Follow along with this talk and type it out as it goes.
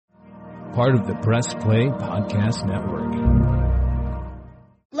part of the Press Play Podcast Network.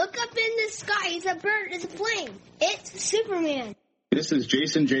 Look up in the sky. It's a bird. It's a plane. It's Superman. This is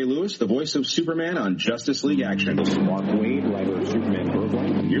Jason J. Lewis, the voice of Superman on Justice League Action. This is Mark Wade, writer of Superman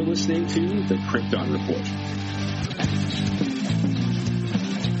Burglar. You're listening to the Krypton Report.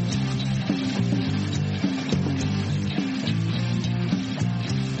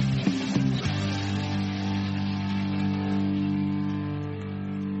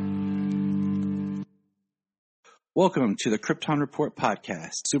 Welcome to the Krypton Report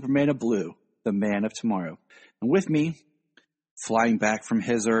podcast, Superman of Blue, the man of tomorrow. And with me, flying back from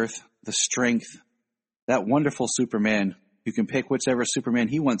his Earth, the strength, that wonderful Superman who can pick whichever Superman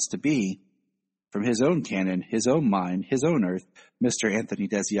he wants to be from his own canon, his own mind, his own Earth, Mr. Anthony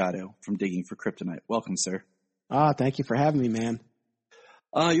Desiato from Digging for Kryptonite. Welcome, sir. Thank you for having me, man.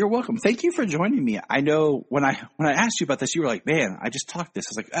 You're welcome. Thank you for joining me. I know when I asked you about this, you were like, man, I just talked this. I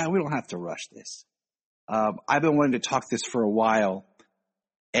was like, we don't have to rush this. I've been wanting to talk this for a while,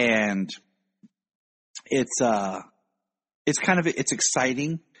 and it's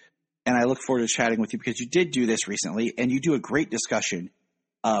exciting, and I look forward to chatting with you because you did do this recently, and you do a great discussion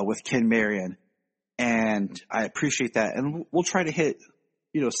with Ken Marion, and I appreciate that. And we'll try to hit,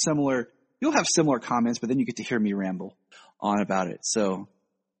 similar. You'll have similar comments, but then you get to hear me ramble on about it. So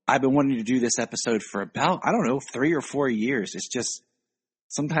I've been wanting to do this episode for about 3 or 4 years. It's just.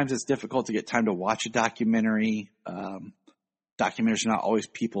 Sometimes it's difficult to get time to watch a documentary. Documentaries are not always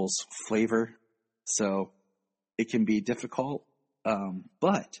people's flavor, so it can be difficult.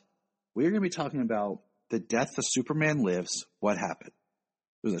 But we're going to be talking about The Death of Superman Lives, What Happened.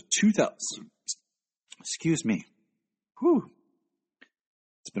 It was a 2000. Excuse me. Whew.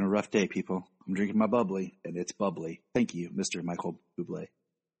 It's been a rough day, people. I'm drinking my bubbly, and it's bubbly. Thank you, Mr. Michael Bublé.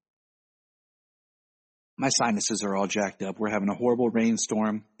 My sinuses are all jacked up. We're having a horrible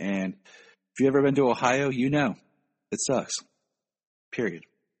rainstorm. And if you've ever been to Ohio, you know it sucks. Period.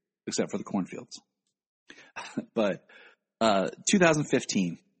 Except for the cornfields. But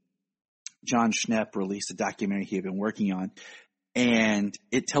 2015, Jon Schnepp released a documentary he had been working on. And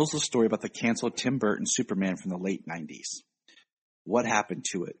it tells the story about the canceled Tim Burton Superman from the late 90s. What happened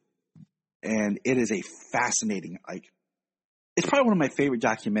to it? And it is a fascinating, it's probably one of my favorite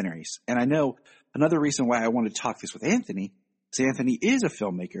documentaries. And I know another reason why I wanted to talk this with Anthony is Anthony is a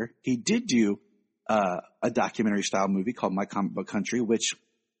filmmaker. He did do a documentary style movie called My Comic Book Country, which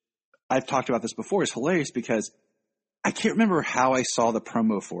I've talked about this before. It's hilarious because I can't remember how I saw the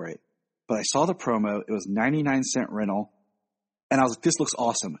promo for it, but I saw the promo. It was 99-cent rental. And I was like, this looks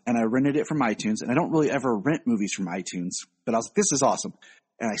awesome. And I rented it from iTunes. And I don't really ever rent movies from iTunes, but I was like, this is awesome.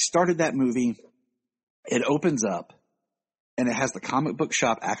 And I started that movie. It opens up. And it has the comic book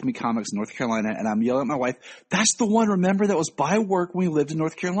shop, Acme Comics, North Carolina. And I'm yelling at my wife, that's the one, remember, that was by work when we lived in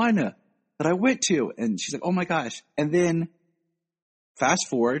North Carolina that I went to. And she's like, oh my gosh. And then fast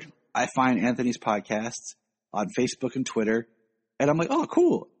forward, I find Anthony's podcasts on Facebook and Twitter. And I'm like, oh,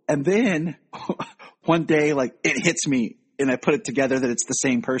 cool. And then one day, it hits me and I put it together that it's the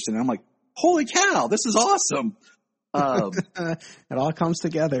same person. And I'm like, holy cow, this is awesome. It all comes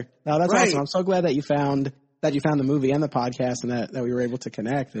together. No, that's right. Awesome. I'm so glad that you found the movie and the podcast and that we were able to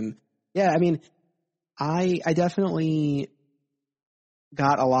connect. And yeah, I mean, I definitely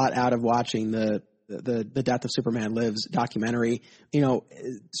got a lot out of watching the Death of Superman Lives documentary.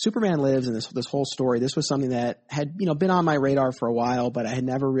 Superman Lives and this whole story, this was something that had, been on my radar for a while, but I had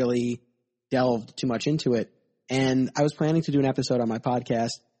never really delved too much into it. And I was planning to do an episode on my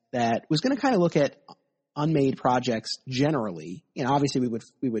podcast that was going to kind of look at unmade projects generally. Obviously we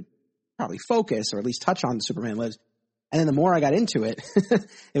would probably focus or at least touch on Superman Lives. And then the more I got into it,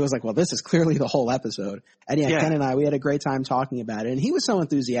 it was like, well, this is clearly the whole episode. And yeah, Ken and I, we had a great time talking about it. And he was so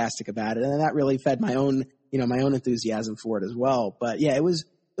enthusiastic about it. And that really fed my own enthusiasm for it as well. But yeah, it was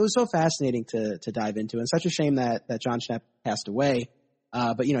so fascinating to dive into, and such a shame that Jon Schnepp passed away.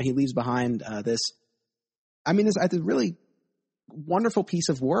 But he leaves behind this really wonderful piece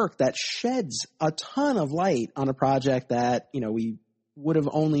of work that sheds a ton of light on a project that, we would have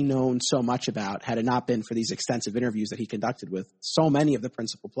only known so much about had it not been for these extensive interviews that he conducted with so many of the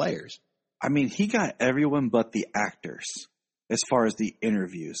principal players. I mean, he got everyone but the actors as far as the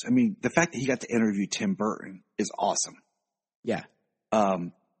interviews. I mean, the fact that he got to interview Tim Burton is awesome. Yeah.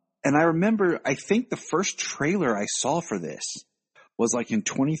 And I remember, I think the first trailer I saw for this was in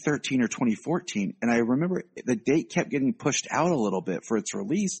 2013 or 2014. And I remember the date kept getting pushed out a little bit for its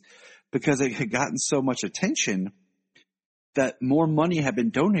release because it had gotten so much attention that more money had been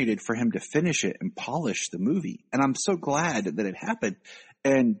donated for him to finish it and polish the movie. And I'm so glad that it happened.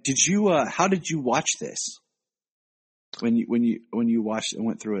 And how did you watch this when you watched and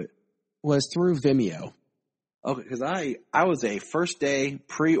went through it? was through Vimeo. Okay, because I was a first day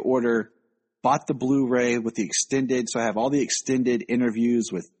pre-order, bought the Blu-ray with the extended, so I have all the extended interviews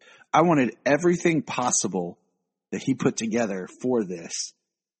with. I wanted everything possible that he put together for this.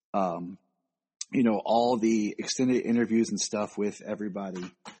 All the extended interviews and stuff with everybody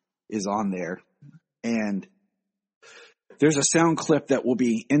is on there. And there's a sound clip that will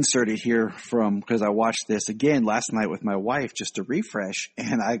be inserted here because I watched this again last night with my wife just to refresh,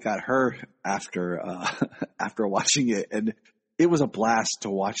 and I got her after watching it, and it was a blast to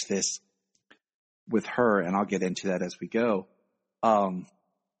watch this with her, and I'll get into that as we go. I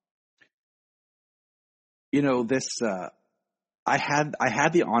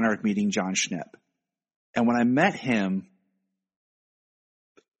had the honor of meeting Jon Schnepp, and when I met him,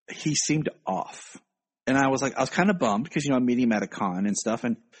 he seemed off. And I was kind of bummed because, I'm meeting him at a con and stuff.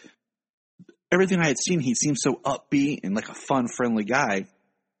 And everything I had seen, he seemed so upbeat and like a fun, friendly guy.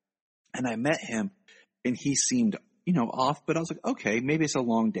 And I met him and he seemed, off. But I was like, okay, maybe it's a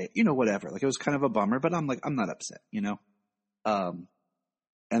long day, whatever. Like it was kind of a bummer, but I'm not upset, And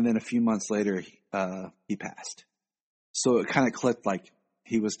then a few months later, he passed. So it kind of clicked like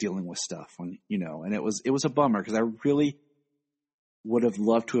he was dealing with stuff and it was a bummer because I really would have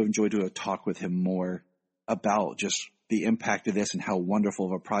loved to have enjoyed to have talked with him more about just the impact of this and how wonderful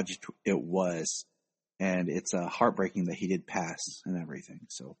of a project it was. And it's heartbreaking that he did pass and everything.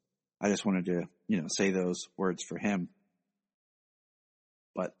 So I just wanted to, say those words for him.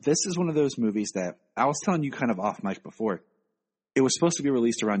 But this is one of those movies that I was telling you kind of off mic before. It was supposed to be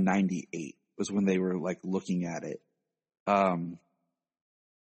released around 98 was when they were looking at it. And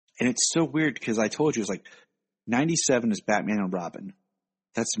it's so weird because I told you, it's 97 is Batman and Robin.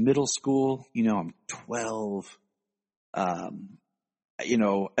 That's middle school. I'm 12. And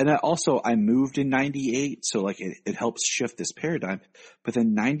I moved in 98. So it helps shift this paradigm. But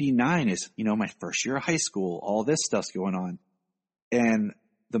then 99 is, my first year of high school. All this stuff's going on. And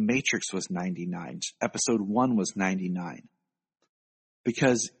The Matrix was 99. Episode 1 was 99.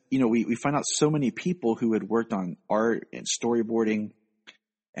 Because, we find out so many people who had worked on art and storyboarding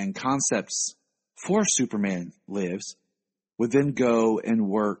and concepts for Superman Lives would then go and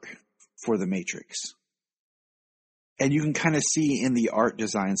work for The Matrix. And you can kind of see in the art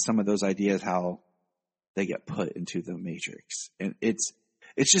design some of those ideas how they get put into The Matrix. And it's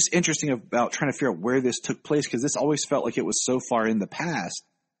just interesting about trying to figure out where this took place because this always felt like it was so far in the past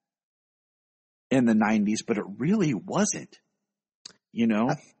in the 90s, but it really wasn't.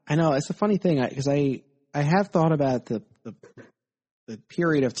 I know it's a funny thing because I have thought about the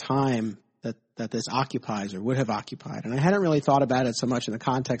period of time that this occupies or would have occupied. And I hadn't really thought about it so much in the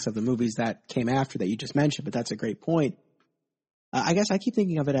context of the movies that came after that you just mentioned, but that's a great point. I guess I keep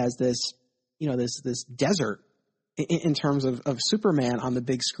thinking of it as this desert in terms of Superman on the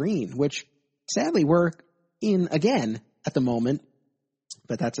big screen, which sadly we're in again at the moment,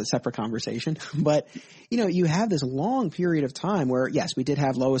 but that's a separate conversation. But, you have this long period of time where, yes, we did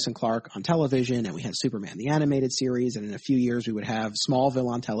have Lois and Clark on television and we had Superman, the animated series. And in a few years we would have Smallville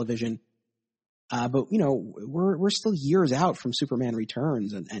on television. But we're still years out from Superman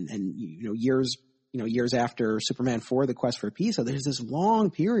Returns and years after Superman 4, The Quest for Peace. So there's this long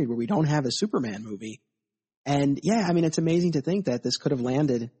period where we don't have a Superman movie. And yeah, it's amazing to think that this could have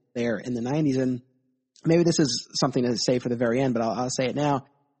landed there in the 90s. And maybe this is something to say for the very end, but I'll say it now.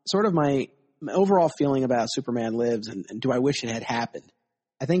 Sort of my overall feeling about Superman Lives and do I wish it had happened?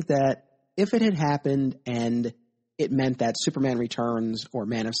 I think that if it had happened and it meant that Superman Returns or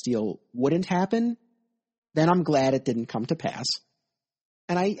Man of Steel wouldn't happen, then I'm glad it didn't come to pass.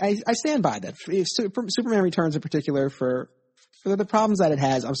 And I stand by that. If Superman Returns in particular, for the problems that it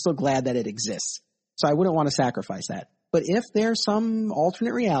has, I'm still glad that it exists. So I wouldn't want to sacrifice that. But if there's some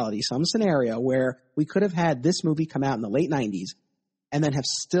alternate reality, some scenario where we could have had this movie come out in the late 90s and then have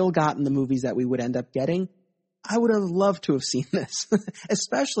still gotten the movies that we would end up getting, I would have loved to have seen this,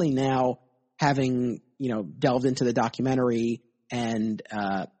 especially now having, delved into the documentary and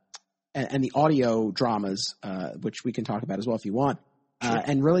the audio dramas, which we can talk about as well if you want, sure.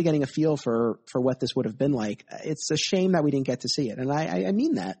 And really getting a feel for what this would have been like. It's a shame that we didn't get to see it. And I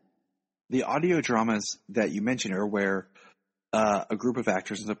mean that. The audio dramas that you mentioned are where a group of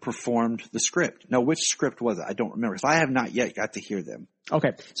actors have performed the script. Now, which script was it? I don't remember. So I have not yet got to hear them.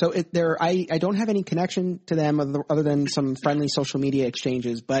 Okay. So I don't have any connection to them other than some friendly social media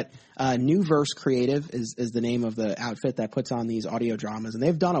exchanges, but New Verse Creative is the name of the outfit that puts on these audio dramas. And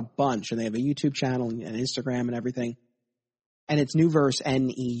they've done a bunch, and they have a YouTube channel and Instagram and everything. And it's New Verse,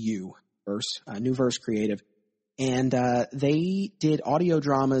 N-E-U, Verse, New Verse Creative. And they did audio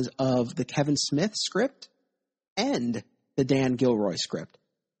dramas of the Kevin Smith script and the Dan Gilroy script.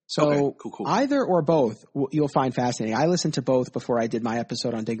 So Okay, cool. either or both you'll find fascinating. I listened to both before I did my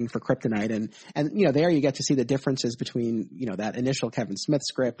episode on Digging for Kryptonite, and you know, there you get to see the differences between, you know, that initial Kevin Smith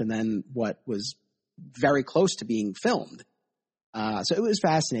script and then what was very close to being filmed. So it was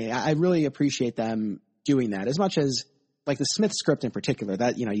fascinating. I really appreciate them doing that, as much as like the Smith script in particular,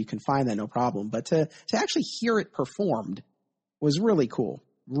 that, you know, you can find that no problem, but to actually hear it performed was really cool.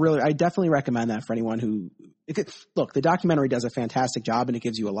 Really, I definitely recommend that for anyone who look, the documentary does a fantastic job and it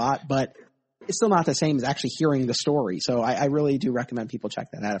gives you a lot, but it's still not the same as actually hearing the story. So I really do recommend people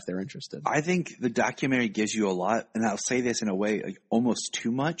check that out if they're interested. I think the documentary gives you a lot, and I'll say this in a way like almost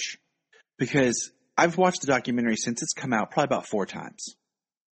too much, because I've watched the documentary since it's come out probably about 4 times.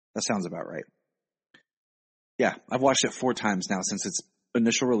 That sounds about right. Yeah, I've watched it 4 times now since its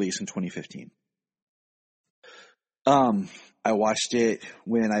initial release in 2015. I watched it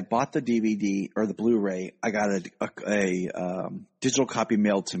when I bought the DVD or the Blu-ray. I got a digital copy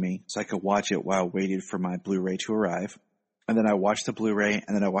mailed to me so I could watch it while I waited for my Blu-ray to arrive. And then I watched the Blu-ray,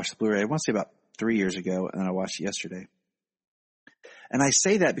 and then I watched the Blu-ray, I want to say about 3 years ago, and then I watched it yesterday. And I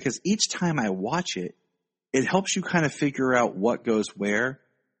say that because each time I watch it, it helps you kind of figure out what goes where.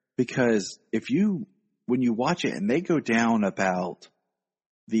 Because when you watch it and they go down about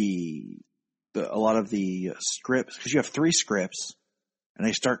a lot of the scripts, because you have 3 scripts, and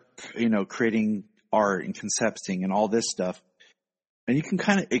they start, you know, creating art and concepting and all this stuff, and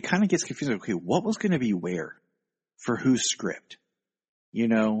it kind of gets confusing. Okay, what was going to be where for whose script, you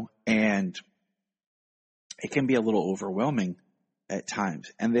know, and it can be a little overwhelming at times.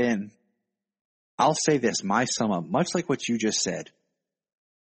 And then I'll say this, my sum up, much like what you just said,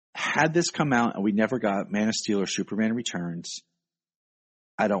 had this come out and we never got Man of Steel or Superman Returns,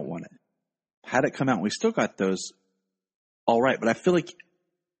 I don't want it. Had it come out and we still got those, all right. But I feel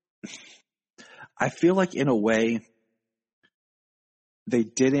like in a way they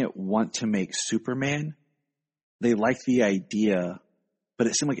didn't want to make Superman. They liked the idea, but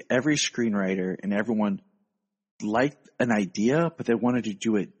it seemed like every screenwriter and everyone liked an idea, but they wanted to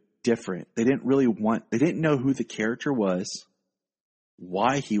do it different. They didn't know who the character was,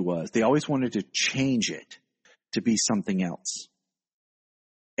 why he was. They always wanted to change it to be something else.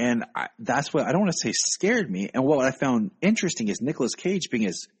 And that's what I don't want to say scared me. And what I found interesting is Nicolas Cage, being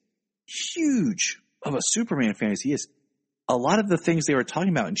as huge of a Superman fan as he is, a lot of the things they were talking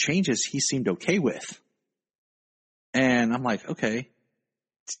about and changes he seemed okay with. And I'm like, okay.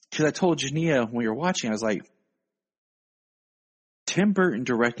 Because I told Jania when we were watching, I was like, Tim Burton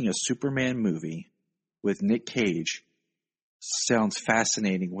directing a Superman movie with Nick Cage sounds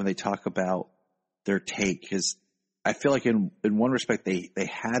fascinating when they talk about their take. Because I feel like in one respect they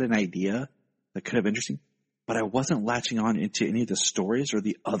had an idea that could have been interesting, but I wasn't latching on into any of the stories or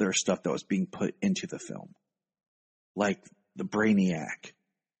the other stuff that was being put into the film. Like the Brainiac,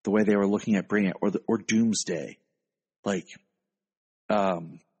 the way they were looking at Brainiac, or Doomsday. Like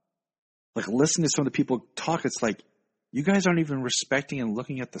listen to some of the people talk, it's like, you guys aren't even respecting and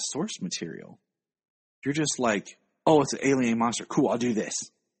looking at the source material. You're just like, oh, it's an alien monster. Cool, I'll do this.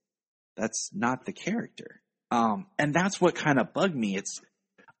 That's not the character. And that's what kind of bugged me.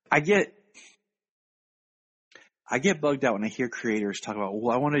 I get bugged out when I hear creators talk about,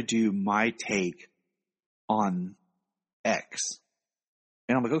 well, I want to do my take on X.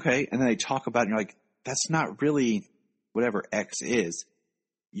 And I'm like, okay. And then they talk about it and you're like, that's not really whatever X is.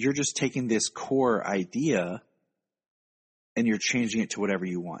 You're just taking this core idea and you're changing it to whatever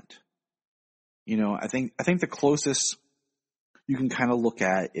you want. You know, I think the closest you can kind of look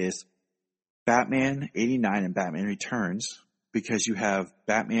at is Batman 89 and Batman Returns, because you have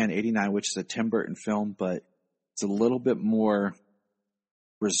Batman 89, which is a Tim Burton film, but it's a little bit more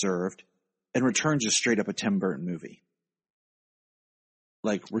reserved, and Returns is straight up a Tim Burton movie.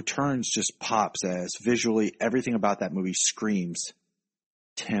 Like, Returns just pops as visually everything about that movie screams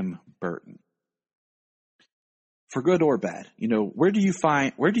Tim Burton. For good or bad, you know, where do you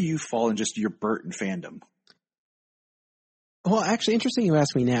fall in just your Burton fandom? Well, actually, interesting you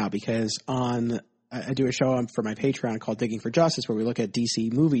ask me now, because I do a show for my Patreon called Digging for Justice, where we look at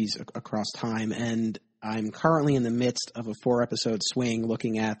DC movies across time, and I'm currently in the midst of a 4-episode swing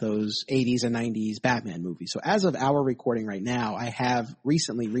looking at those 80s and 90s Batman movies. So as of our recording right now, I have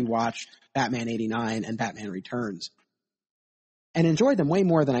recently rewatched Batman 89 and Batman Returns and enjoyed them way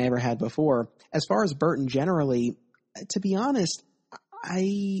more than I ever had before. As far as Burton generally, to be honest,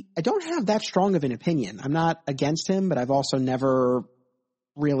 I don't have that strong of an opinion. I'm not against him, but I've also never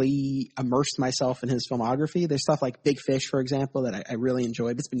really immersed myself in his filmography. There's stuff like Big Fish, for example, that I really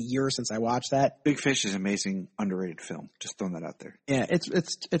enjoyed. It's been years since I watched that. Big Fish is an amazing, underrated film. Just throwing that out there. Yeah,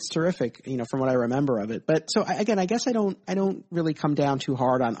 it's terrific, from what I remember of it. But so again, I guess I don't really come down too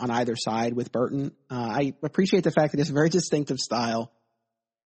hard on either side with Burton. I appreciate the fact that he has a very distinctive style.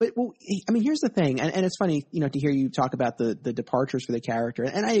 But here's the thing, and it's funny, to hear you talk about the departures for the character.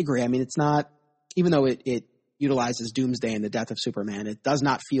 And I agree. I mean, it's not, even though it utilizes Doomsday and the death of Superman, it does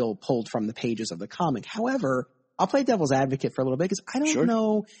not feel pulled from the pages of the comic. However, I'll play devil's advocate for a little bit because I don't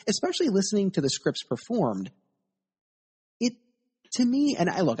know, especially listening to the scripts performed, it, to me,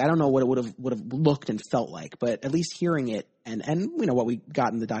 and I don't know what it would have looked and felt like, but at least hearing it and what we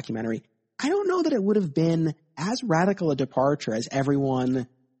got in the documentary, I don't know that it would have been as radical a departure as everyone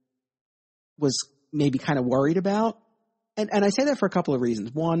was maybe kind of worried about. And I say that for a couple of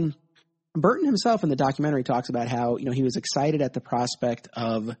reasons. One, Burton himself in the documentary talks about how, he was excited at the prospect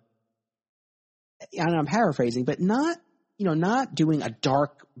of, and I'm paraphrasing, but not doing a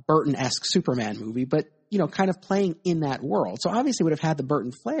dark Burton-esque Superman movie, but, kind of playing in that world. So obviously would have had the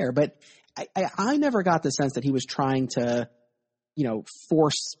Burton flair, but I never got the sense that he was trying to,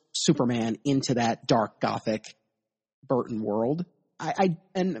 force Superman into that dark Gothic Burton world.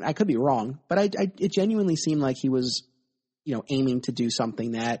 And I could be wrong, but it genuinely seemed like he was, aiming to do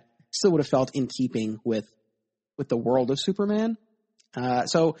something that still would have felt in keeping with the world of Superman.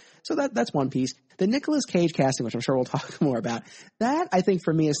 So that's one piece. The Nicolas Cage casting, which I'm sure we'll talk more about, that I think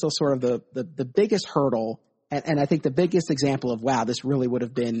for me is still sort of the biggest hurdle. And I think the biggest example of, wow, this really would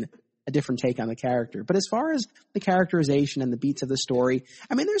have been a different take on the character. But as far as the characterization and the beats of the story,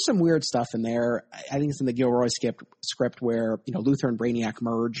 I mean, there's some weird stuff in there. I think it's in the Gilroy script where, Luthor and Brainiac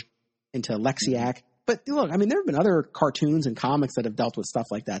merge into Lexiac. But look, I mean, there have been other cartoons and comics that have dealt with stuff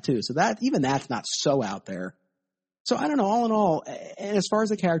like that too. So that's not so out there. So I don't know, all in all, and as far as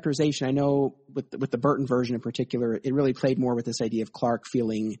the characterization, I know with the Burton version in particular, it really played more with this idea of Clark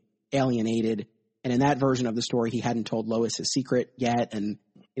feeling alienated. And in that version of the story, he hadn't told Lois his secret yet and,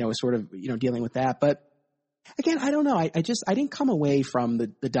 was sort of, dealing with that. But again, I don't know. I didn't come away from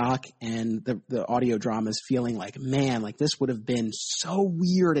the doc and the audio dramas feeling like, man, like this would have been so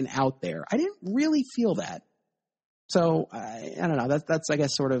weird and out there. I didn't really feel that. So I don't know. That's I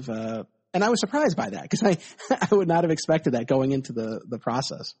guess sort of, and I was surprised by that because I would not have expected that going into the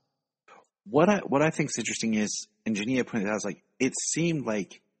process. What I think is interesting is, and Jania pointed out, like it seemed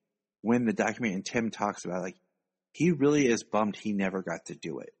like when the documentary and Tim talks about it, like he really is bummed he never got to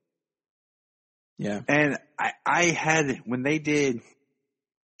do it. Yeah. And I had, when they did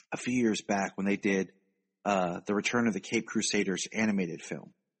a few years back, when they did the Return of the Cape Crusaders animated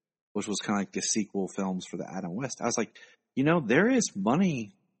film, which was kind of like the sequel films for the Adam West, I was like, there is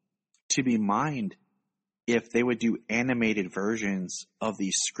money to be mined if they would do animated versions of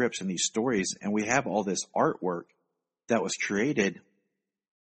these scripts and these stories. And we have all this artwork that was created,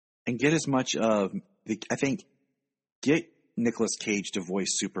 and get as much of get Nicolas Cage to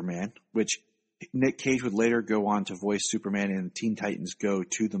voice Superman, which Nick Cage would later go on to voice Superman in Teen Titans Go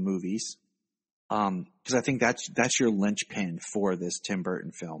to the movies. Cause I think that's your linchpin for this Tim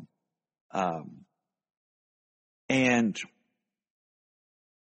Burton film. And,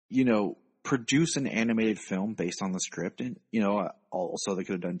 produce an animated film based on the script. And, also they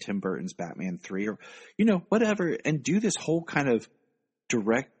could have done Tim Burton's Batman 3 or, whatever, and do this whole kind of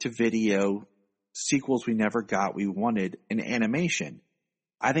direct to video sequels we never got, we wanted in animation.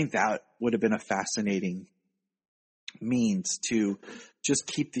 I think that would have been a fascinating means to just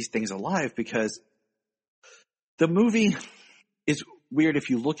keep these things alive, because the movie is weird. If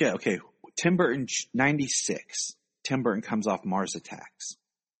you look at, Tim Burton, 96, Tim Burton comes off Mars Attacks.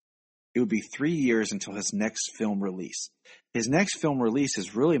 It would be 3 years until his next film release. His next film release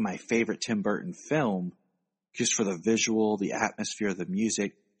is really my favorite Tim Burton film, just for the visual, the atmosphere, the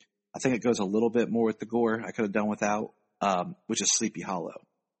music. I think it goes a little bit more with the gore I could have done without, which is Sleepy Hollow,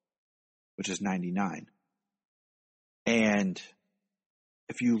 which is 99. And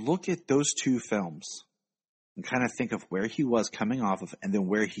if you look at those two films and kind of think of where he was coming off of and then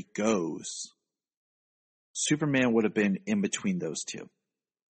where he goes, Superman would have been in between those two.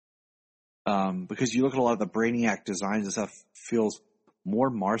 Because you look at a lot of the Brainiac designs and stuff, feels more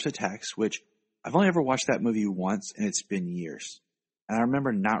Mars Attacks, which I've only ever watched that movie once, and it's been years. And I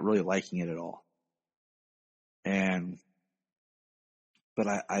remember not really liking it at all. But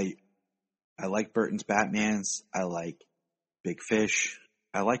I like Burton's Batmans. I like Big Fish.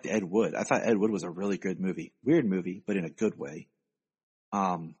 I liked Ed Wood. I thought Ed Wood was a really good movie. Weird movie, but in a good way.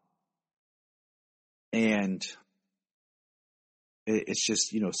 And it's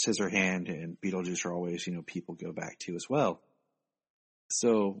just, Scissorhand and Beetlejuice are always, people go back to as well.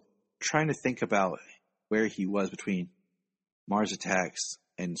 So trying to think about where he was between Mars Attacks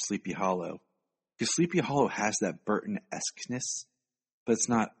and Sleepy Hollow. Because Sleepy Hollow has that Burton-esqueness, but it's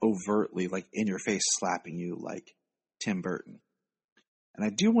not overtly like in your face slapping you like Tim Burton. And I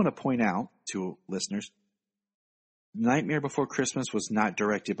do want to point out to listeners, Nightmare Before Christmas was not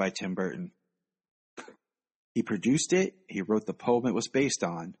directed by Tim Burton. He produced it. He wrote the poem it was based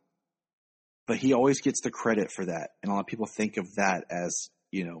on. But he always gets the credit for that. And a lot of people think of that as,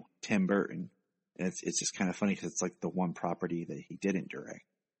 you know, Tim Burton. And it's just kind of funny because it's like the one property that he didn't direct.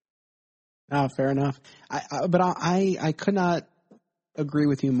 Oh, fair enough. I could not agree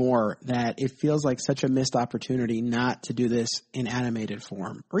with you more that it feels like such a missed opportunity not to do this in animated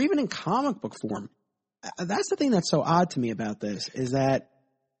form or even in comic book form. That's the thing that's so odd to me about this, is that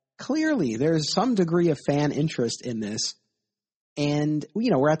clearly there's some degree of fan interest in this. And,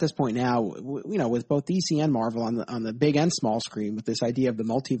 you know, we're at this point now, you know, with both DC and Marvel on the big and small screen with this idea of the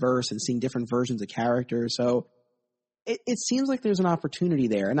multiverse and seeing different versions of characters. So it seems like there's an opportunity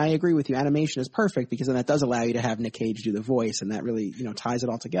there. And I agree with you. Animation is perfect because then that does allow you to have Nick Cage do the voice, and that really, you know, ties it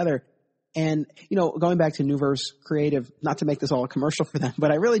all together. And, you know, going back to Newverse Creative, not to make this all a commercial for them,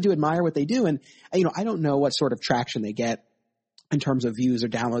 but I really do admire what they do. And, you know, I don't know what sort of traction they get in terms of views or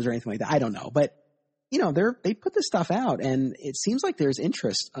downloads or anything like that. I don't know. But, you know, they put this stuff out, and it seems like there's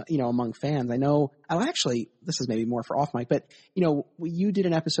interest, you know, among fans. I know, actually, this is maybe more for off mic, but, you know, you did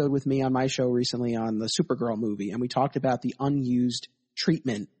an episode with me on my show recently on the Supergirl movie, and we talked about the unused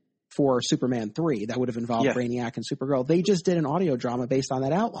treatment for Superman 3 that would have involved Brainiac and Supergirl. They just did an audio drama based on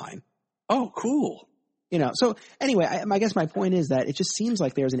that outline. Oh, cool. You know, so anyway, I guess my point is that it just seems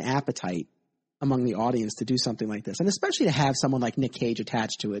like there's an appetite among the audience to do something like this, and especially to have someone like Nick Cage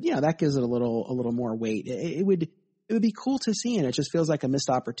attached to it. You know, that gives it a little more weight. It would be cool to see, and it just feels like a missed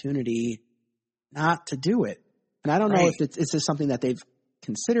opportunity not to do it. And I don't know if it's just something that they've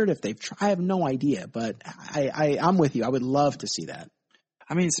considered, if they've tried. I have no idea, but I'm with you. I would love to see that.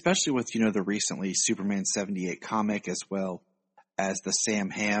 I mean, especially with, you know, the recently Superman 78 comic, as well as the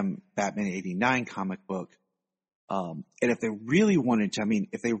Sam Hamm Batman 89 comic book. And if they really wanted to, I mean,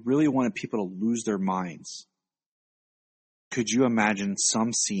 if they really wanted people to lose their minds, could you imagine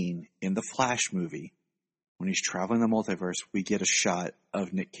some scene in the Flash movie when he's traveling the multiverse, we get a shot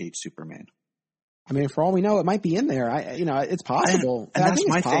of Nick Cage Superman? I mean, for all we know, it might be in there. It's possible. And I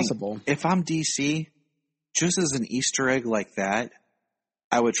think it's possible. Thing. If I'm DC, just as an Easter egg like that,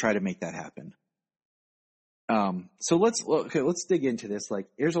 I would try to make that happen. So let's dig into this. Like,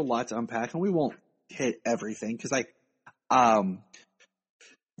 there's a lot to unpack, and we won't hit everything because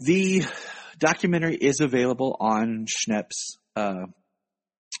the documentary is available on Schnepp's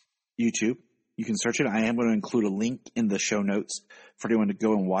YouTube. You can search it. I am going to include a link in the show notes for anyone to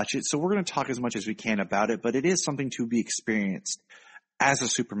go and watch it. So we're going to talk as much as we can about it, but it is something to be experienced as a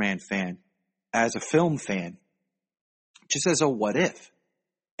Superman fan, as a film fan, just as a what if,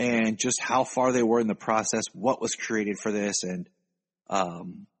 and just how far they were in the process, what was created for this, and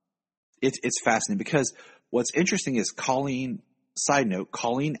it's fascinating because what's interesting is Colleen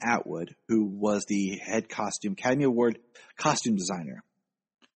Atwood, who was the head Academy Award costume designer,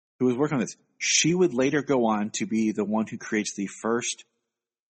 who was working on this. She would later go on to be the one who creates the first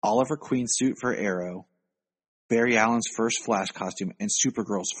Oliver Queen suit for Arrow, Barry Allen's first Flash costume, and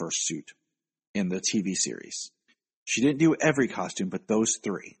Supergirl's first suit in the TV series. She didn't do every costume, but those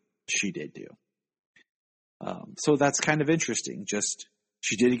three she did do. So that's kind of interesting. Just,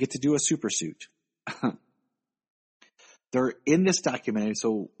 she did get to do a super suit. They're in this documentary,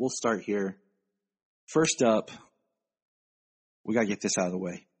 so we'll start here. First up, we got to get this out of the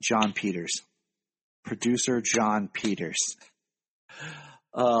way. Jon Peters. Producer Jon Peters.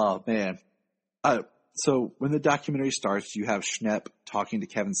 Oh, man. So when the documentary starts, you have Schnepp talking to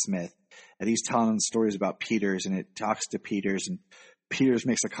Kevin Smith, and he's telling him stories about Peters, and it talks to Peters, and Peters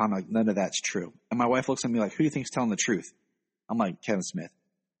makes a comment like, none of that's true. And my wife looks at me like, who do you think's telling the truth? I'm like, Kevin Smith.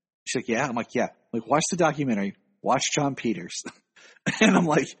 She's like, yeah? I'm like, yeah. I'm like, watch the documentary. Watch Jon Peters. And I'm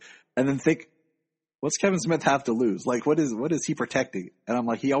like, and then think, what's Kevin Smith have to lose? Like, what is he protecting? And I'm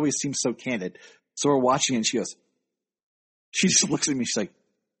like, he always seems so candid. So we're watching it, and she just looks at me. She's like,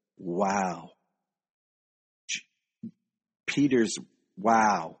 wow. Peters,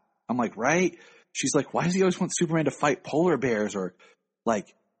 wow. I'm like, right? She's like, why does he always want Superman to fight polar bears? Or like,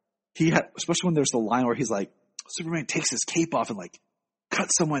 especially when there's the line where he's like, Superman takes his cape off and like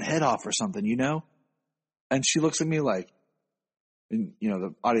cuts someone's head off or something, you know? And she looks at me like, and you know,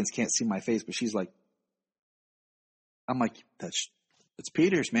 the audience can't see my face, but she's like, I'm like, it's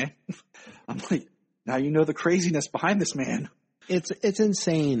Peters, man. I'm like, now you know the craziness behind this man. It's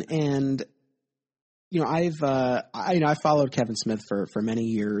insane. And I've followed Kevin Smith for many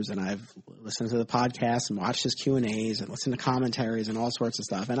years, and I've listened to the podcast and watched his Q&As and listened to commentaries and all sorts of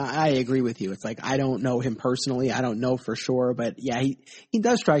stuff. And I agree with you. It's like, I don't know him personally. I don't know for sure, but yeah, he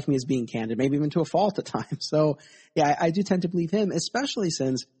does strike me as being candid, maybe even to a fault at times. So yeah, I do tend to believe him, especially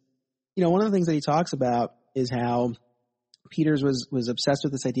since, one of the things that he talks about is how Peters was obsessed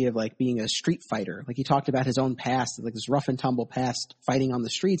with this idea of like being a street fighter. Like he talked about his own past, like this rough and tumble past fighting on the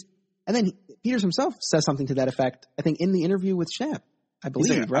streets. And then Peters himself says something to that effect, I think, in the interview with Shep, I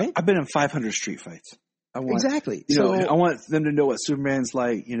believe, like, right? I've been in 500 street fights. Exactly. I want them to know what Superman's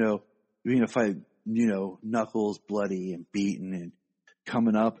like, being a fight, knuckles bloody and beaten and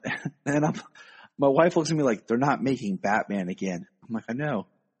coming up. And my wife looks at me like, they're not making Batman again. I'm like, I know.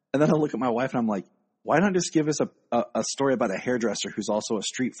 And then I look at my wife and I'm like, why not just give us a story about a hairdresser who's also a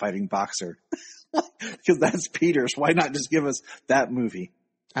street fighting boxer? Because that's Peters. Why not just give us that movie?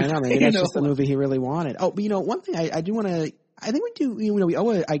 I know, maybe that's just the movie he really wanted. Oh, but one thing I do want to, I think we do, we owe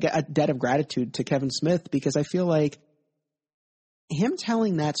a debt of gratitude to Kevin Smith, because I feel like him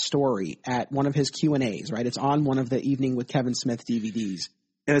telling that story at one of his Q&As, right? It's on one of the Evening with Kevin Smith DVDs.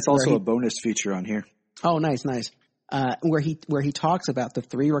 And it's also a bonus feature on here. Oh, nice. Where he talks about the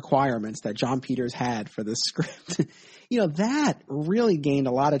 3 requirements that Jon Peters had for this script. That really gained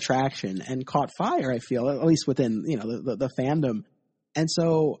a lot of traction and caught fire, I feel, at least within, the fandom. And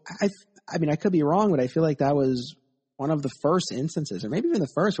so I could be wrong, but I feel like that was one of the first instances, or maybe even the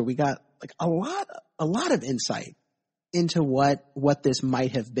first, where we got like a lot of insight into what this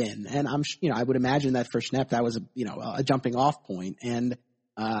might have been. And I would imagine that for Schnepp, that was a jumping off point. And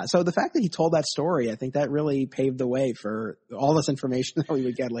so the fact that he told that story, I think that really paved the way for all this information that we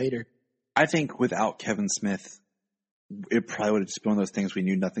would get later. I think without Kevin Smith, it probably would have just been one of those things we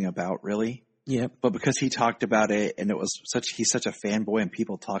knew nothing about, really. Yeah. But because he talked about it, and he's such a fanboy, and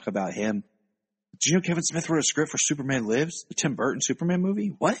people talk about him. Do you know Kevin Smith wrote a script for Superman Lives, the Tim Burton Superman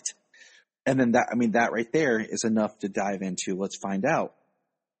movie? What? And then that right there is enough to dive into. Let's find out.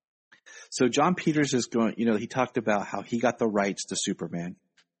 So Jon Peters is going, he talked about how he got the rights to Superman.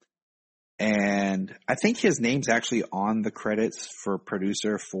 And I think his name's actually on the credits for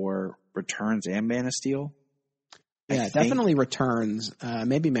producer for Returns and Man of Steel. Yeah, definitely Returns.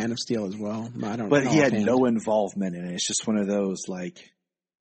 Maybe Man of Steel as well. I don't know. But he had no involvement in it. It's just one of those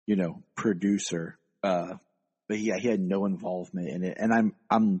producer. But yeah, he had no involvement in it. And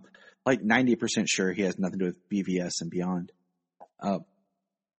I'm like 90% sure he has nothing to do with BVS and beyond.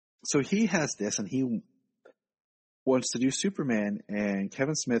 So he has this, and he wants to do Superman. And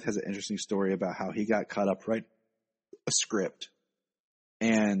Kevin Smith has an interesting story about how he got caught up writing a script.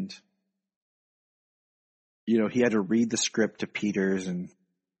 And he had to read the script to Peters, and,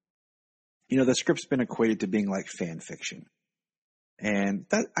 the script's been equated to being like fan fiction. And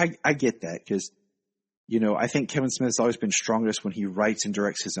that, I get that, because, I think Kevin Smith's always been strongest when he writes and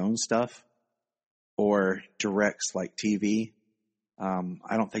directs his own stuff, or directs like TV.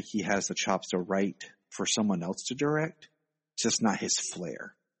 I don't think he has the chops to write for someone else to direct. It's just not his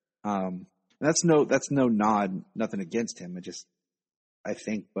flair. That's no nod, nothing against him. I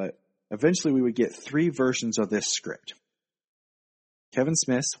think, but eventually we would get 3 versions of this script. Kevin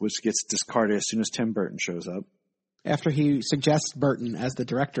Smith, which gets discarded as soon as Tim Burton shows up. After he suggests Burton as the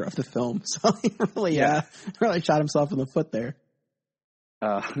director of the film. So he really shot himself in the foot there.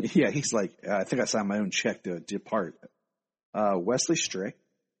 He's like, I think I signed my own check to depart. Wesley Strick,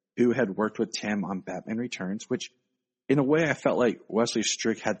 who had worked with Tim on Batman Returns, which in a way I felt like Wesley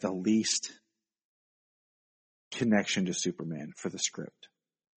Strick had the least connection to Superman for the script.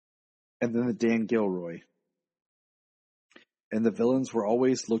 And then the Dan Gilroy. And the villains were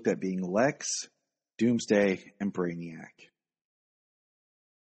always looked at being Lex, Doomsday, and Brainiac.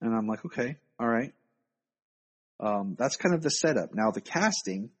 And I'm like, okay, all right. That's kind of the setup. Now the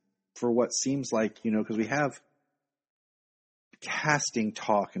casting for what seems like, because we have casting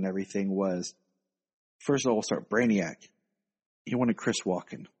talk and everything was, first of all, we'll start Brainiac. He wanted Chris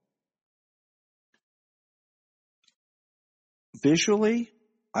Walken. Visually,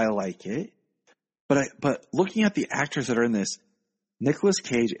 I like it, but looking at the actors that are in this, Nicolas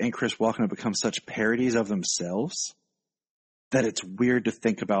Cage and Chris Walken have become such parodies of themselves that it's weird to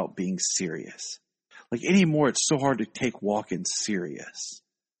think about being serious. Like anymore, it's so hard to take Walken serious.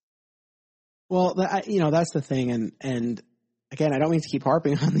 Well, that's the thing, and again, I don't mean to keep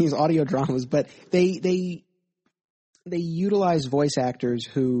harping on these audio dramas, but they utilize voice actors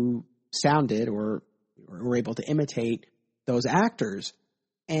who sounded or were able to imitate those actors.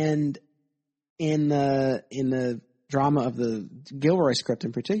 And in the drama of the Gilroy script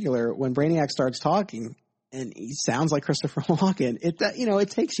in particular, when Brainiac starts talking and he sounds like Christopher Walken, it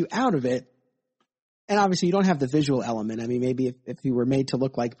takes you out of it. And obviously you don't have the visual element. I mean, maybe if you were made to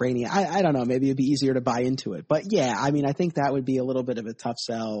look like Brainiac, I don't know, maybe it'd be easier to buy into it. But yeah, I mean, I think that would be a little bit of a tough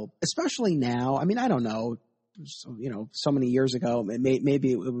sell, especially now. I mean, I don't know. So many years ago,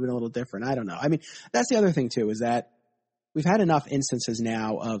 maybe it would have been a little different. I don't know. I mean, that's the other thing too, is that we've had enough instances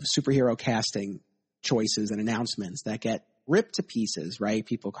now of superhero casting choices and announcements that get ripped to pieces, right?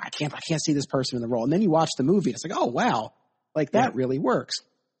 People go, I can't see this person in the role. And then you watch the movie and it's like, oh, wow, like that really works.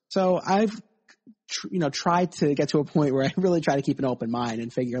 So I've, tried to get to a point where I really try to keep an open mind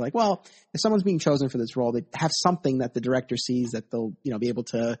and figure like, well, if someone's being chosen for this role, they have something that the director sees that they'll, be able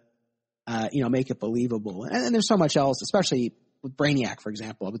to, make it believable. And there's so much else, especially with Brainiac, for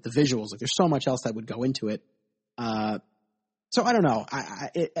example, with the visuals, like there's so much else that would go into it. So I don't know.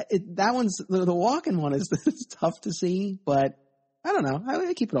 That one's the Walken one is tough to see, but I don't know.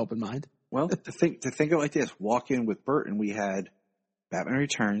 I keep an open mind. Well, to think of it like this, Walken with Burton, we had Batman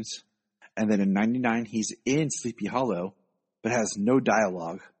Returns, and then in '99 he's in Sleepy Hollow, but has no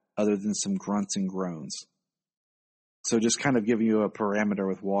dialogue other than some grunts and groans. So just kind of giving you a parameter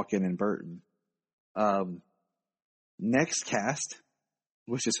with Walken and Burton. Next cast,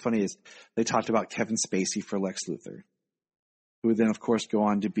 which is funny, is they talked about Kevin Spacey for Lex Luthor, who would then, of course, go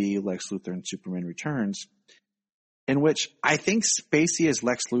on to be Lex Luthor in Superman Returns, in which I think Spacey as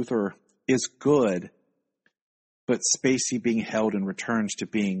Lex Luthor is good, but Spacey being held in Returns to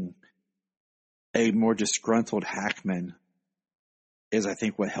being a more disgruntled hackman is, I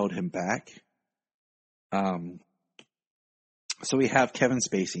think, what held him back. So we have Kevin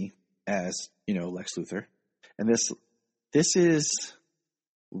Spacey as, Lex Luthor. And this is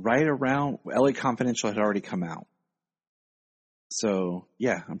right around LA Confidential had already come out. So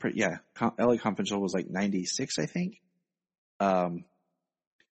yeah, LA Confidential was like 96, I think. And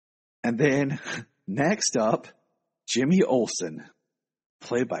then next up, Jimmy Olsen,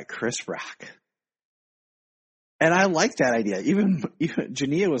 played by Chris Rock. And I like that idea. Even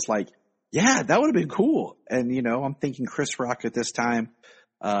Jania was like, yeah, that would have been cool. And, I'm thinking Chris Rock at this time,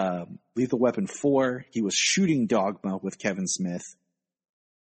 Lethal Weapon 4, he was shooting Dogma with Kevin Smith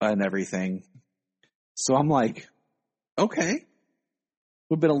and everything. So I'm like, okay.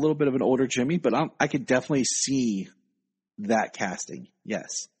 Would have been a little bit of an older Jimmy, but I could definitely see that casting.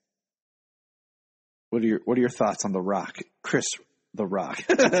 Yes. What are your thoughts on The Rock? Chris The Rock.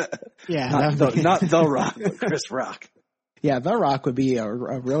 Yeah. not The Rock, but Chris Rock. Yeah, The Rock would be a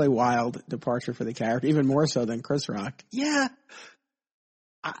really wild departure for the character, even more so than Chris Rock. Yeah.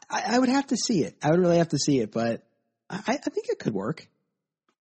 I would have to see it. I would really have to see it, but I think it could work.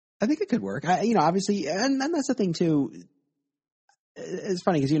 Obviously, and that's the thing too. It's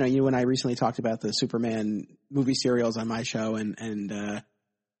funny because, when I recently talked about the Superman movie serials on my show and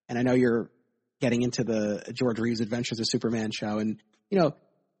I know you're getting into the George Reeves Adventures of Superman show, and,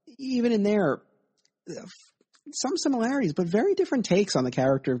 even in there, some similarities, but very different takes on the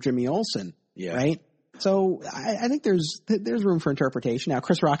character of Jimmy Olsen. Yeah. Right. So I think there's room for interpretation. Now,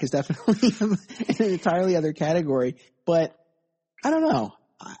 Chris Rock is definitely in an entirely other category, but I don't know.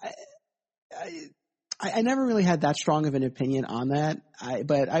 I never really had that strong of an opinion on that.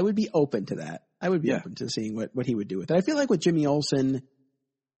 But I would be open to that. I would be open to seeing what he would do with it. I feel like with Jimmy Olsen,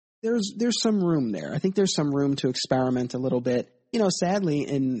 there's some room there. I think there's some room to experiment a little bit. Sadly,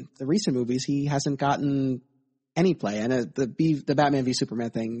 in the recent movies, he hasn't gotten any play. And the Batman v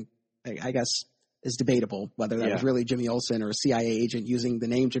Superman thing, I guess, is debatable whether that was really Jimmy Olsen or a CIA agent using the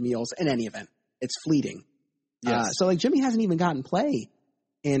name Jimmy Olsen. In any event, it's fleeting. Yes. So Jimmy hasn't even gotten play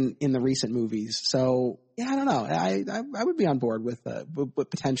in the recent movies. So I don't know. I would be on board with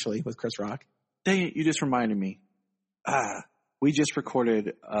potentially with Chris Rock. Dang it, you just reminded me. We just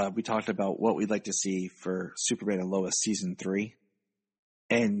recorded, we talked about what we'd like to see for Superman and Lois season 3.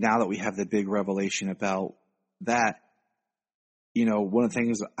 And now that we have the big revelation about that, one of the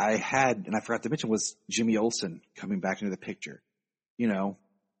things I had, and I forgot to mention, was Jimmy Olsen coming back into the picture,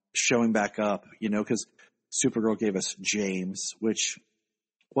 showing back up, because Supergirl gave us James, which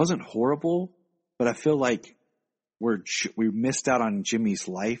wasn't horrible, but I feel like we missed out on Jimmy's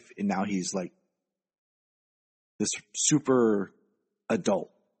life, and now he's like this super adult,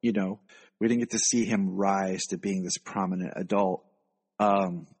 we didn't get to see him rise to being this prominent adult.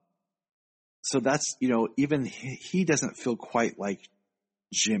 So that's, even he doesn't feel quite like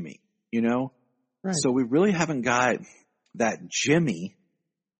Jimmy, Right. So we really haven't got that Jimmy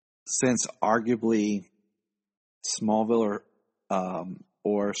since arguably Smallville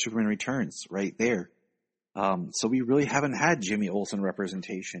or Superman Returns right there. So we really haven't had Jimmy Olsen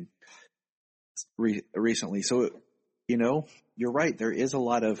representation recently. So, you're right. There is a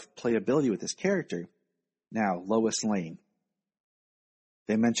lot of playability with this character. Now, Lois Lane.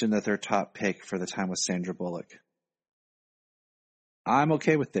 they mentioned that their top pick for the time was Sandra Bullock. I'm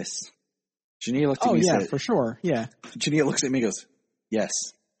okay with this. Jania looked at me and said, for sure. Yeah. Jania looks at me and goes, yes.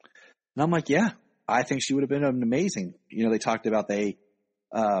 And I'm like, yeah, I think she would have been amazing. You know, they talked about they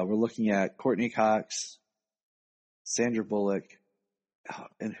were looking at Courtney Cox, Sandra Bullock,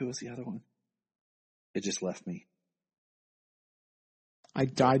 and who was the other one? It just left me. I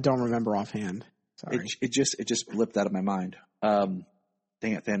don't remember offhand. Sorry. It just blipped out of my mind.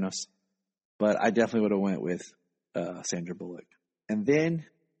 Dang it, Thanos. But I definitely would have went with Sandra Bullock. And then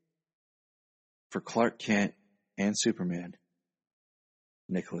for Clark Kent and Superman,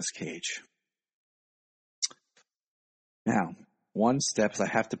 Nicolas Cage. Now, one step is I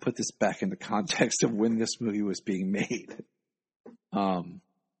have to put this back into context of when this movie was being made.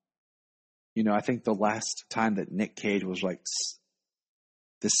 You know, I think the last time that Nick Cage was like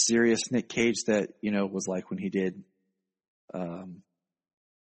the serious Nick Cage that, you know, was like when he did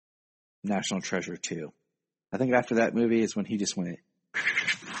National Treasure 2. I think after that movie is when he just went,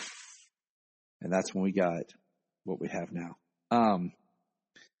 and that's when we got what we have now.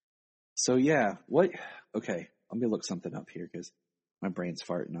 So yeah, okay, let me look something up here because my brain's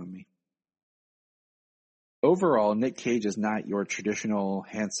farting on me. Overall, Nick Cage is not your traditional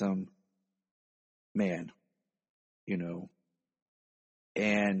handsome man, you know,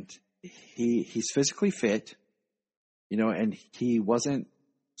 and he's physically fit, you know, and he wasn't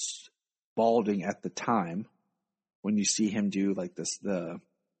balding at the time when you see him do like this, the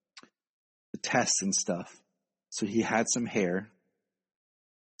tests and stuff. So he had some hair.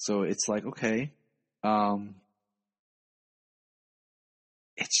 So it's like, okay,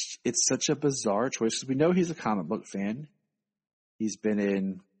 it's such a bizarre choice because we know he's a comic book fan. He's been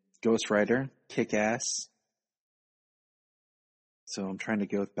in Ghost Rider, Kick-Ass. So I'm trying to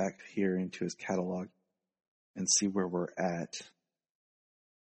go back here into his catalog and see where we're at.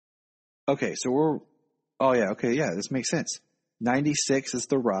 Okay, so this makes sense. 96 is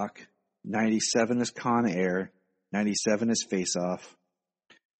The Rock. 97 is Con Air. 97 is Face Off.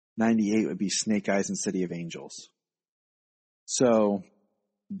 98 would be Snake Eyes and City of Angels. So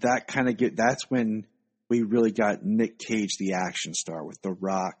that that's when we really got Nick Cage, the action star, with The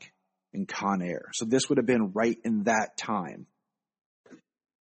Rock and Con Air. So this would have been right in that time.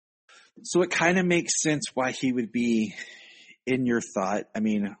 So it kind of makes sense why he would be in your thought. I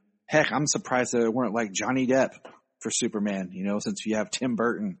mean, heck, I'm surprised that it weren't like Johnny Depp for Superman, you know, since you have Tim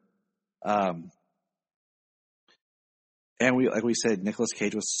Burton. And like we said, Nicolas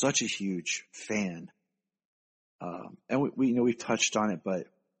Cage was such a huge fan. And we know we've touched on it, but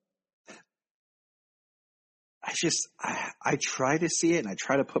I try to see it and I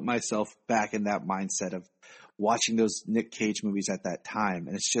try to put myself back in that mindset of watching those Nick Cage movies at that time.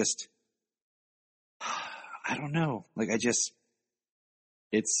 And it's just, I don't know. Like I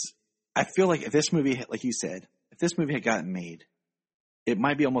feel like if this movie, like you said, if this movie had gotten made, it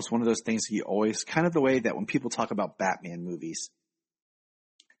might be almost one of those things that you always, kind of the way that when people talk about Batman movies,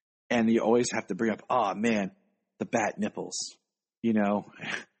 and you always have to bring up, oh man, the bat nipples, you know?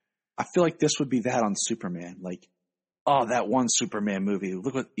 I feel like this would be that on Superman. Like, oh, that one Superman movie,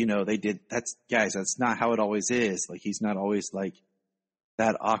 look what, you know, they did. That's not how it always is. Like, he's not always like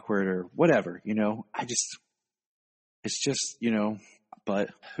that awkward or whatever, you know? It's just, you know, but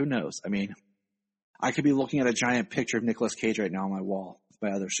who knows? I mean, I could be looking at a giant picture of Nicolas Cage right now on my wall with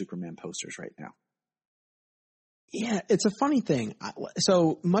my other Superman posters right now. Yeah, it's a funny thing.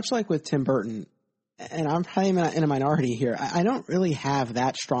 So much like with Tim Burton, and I'm probably in a minority here, I don't really have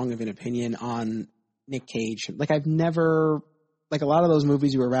that strong of an opinion on Nick Cage. Like I've never, like a lot of those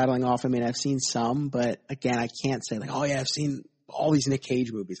movies you were rattling off, I mean, I've seen some, but again, I can't say like, oh yeah, I've seen all these Nick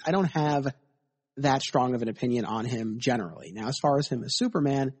Cage movies. I don't have that strong of an opinion on him generally. Now, as far as him as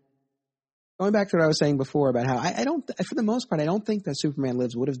Superman, going back to what I was saying before about how I don't, for the most part, I don't think that Superman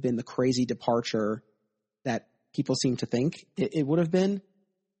Lives would have been the crazy departure that people seem to think it would have been.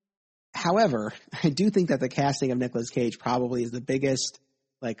 However, I do think that the casting of Nicolas Cage probably is the biggest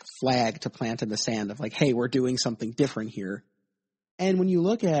like flag to plant in the sand of like, hey, we're doing something different here. And when you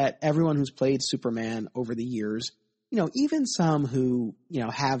look at everyone who's played Superman over the years, you know, even some who, you know,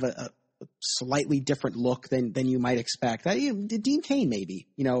 have a slightly different look than you might expect. Dean Cain, maybe,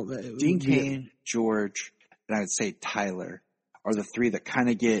 you know, Dean Cain, George, and I would say Tyler are the three that kind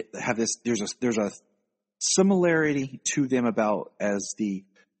of have this. There's a similarity to them about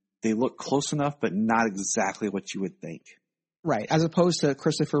they look close enough, but not exactly what you would think. Right. As opposed to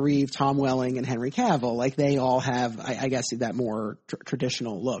Christopher Reeve, Tom Welling, and Henry Cavill, like they all have, I guess, that more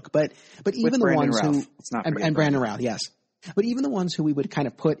traditional look. But even the ones who, and Brandon Routh, yes. But even the ones who we would kind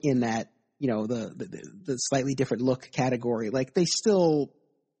of put in that, you know, the slightly different look category, like they still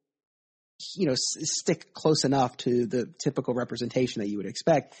stick close enough to the typical representation that you would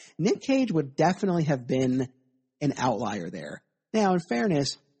expect. Nick Cage would definitely have been an outlier there. Now, in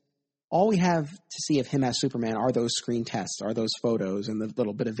fairness, all we have to see of him as Superman are those screen tests, are those photos, and the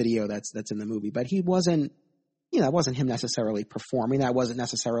little bit of video that's in the movie. But he wasn't, that wasn't him necessarily performing. That wasn't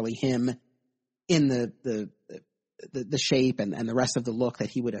necessarily him in the shape and the rest of the look that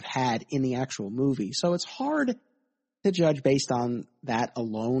he would have had in the actual movie. So it's hard to judge based on that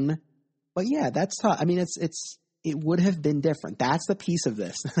alone. But yeah, that's tough. I mean, it would have been different. That's the piece of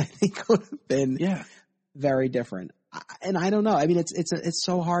this that I think would have been very different. And I don't know. I mean, it's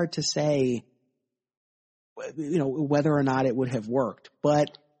so hard to say, whether or not it would have worked. But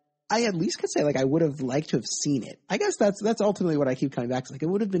I at least could say, like, I would have liked to have seen it. I guess that's ultimately what I keep coming back to. Like, it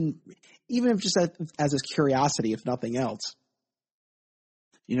would have been, even if just as a curiosity, if nothing else.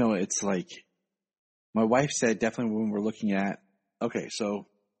 It's like my wife said, definitely when we're looking at, okay, so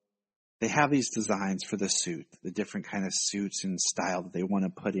they have these designs for the suit, the different kind of suits and style that they want to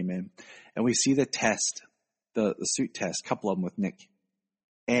put him in. And we see the test, the suit test, a couple of them with Nick.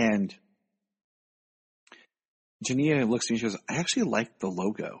 And Jania looks at me and she goes, I actually like the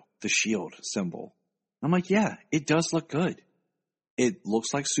logo, the shield symbol. I'm like, yeah, it does look good. It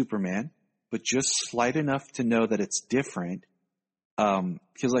looks like Superman, but just slight enough to know that it's different.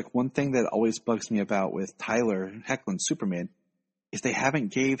 Because like one thing that always bugs me about with Tyler Hoechlin's Superman is they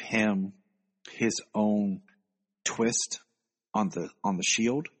haven't gave him his own twist on the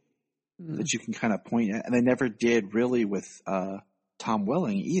shield that you can kind of point at. And they never did really with Tom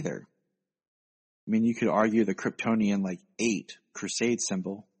Welling either. I mean, you could argue the Kryptonian 8 Crusade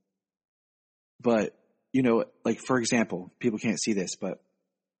symbol. But, like for example, people can't see this, but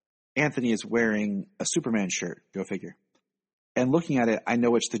Anthony is wearing a Superman shirt, go figure. And looking at it, I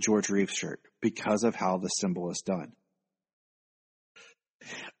know it's the George Reeves shirt because of how the symbol is done.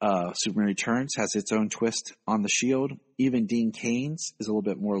 Superman Returns has its own twist on the shield. Even Dean Cain's is a little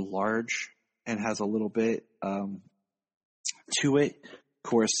bit more large and has a little bit to it. Of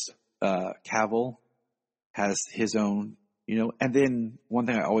course, Cavill has his own, and then one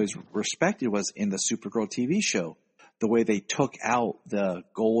thing I always respected was in the Supergirl TV show, the way they took out the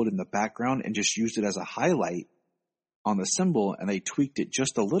gold in the background and just used it as a highlight on the symbol, and they tweaked it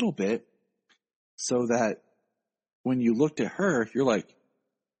just a little bit so that when you looked at her, you're like,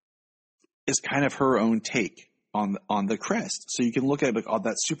 it's kind of her own take on the crest. So you can look at it like, oh,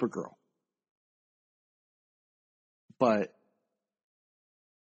 that's Supergirl. But,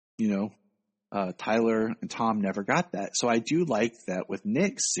 Tyler and Tom never got that. So I do like that with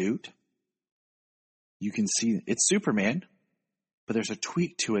Nick's suit, you can see it's Superman, but there's a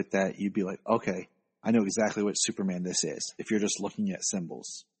tweak to it that you'd be like, okay, I know exactly what Superman this is if you're just looking at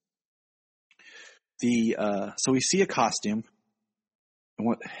symbols. So we see a costume,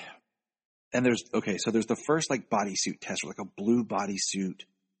 and there's the first bodysuit test, like a blue bodysuit,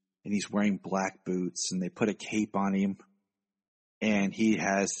 and he's wearing black boots, and they put a cape on him, and he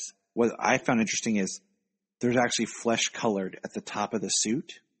has, what I found interesting is there's actually flesh colored at the top of the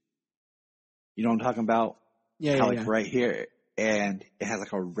suit. You know what I'm talking about? Yeah. Right here, and it has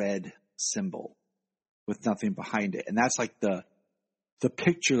like a red symbol with nothing behind it. And that's like the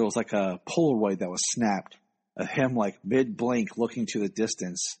picture that was like a Polaroid that was snapped of him mid blink looking to the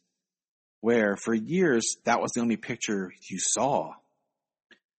distance, where for years that was the only picture you saw.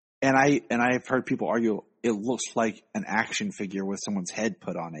 And I've heard people argue it looks like an action figure with someone's head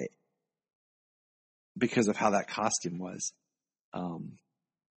put on it because of how that costume was.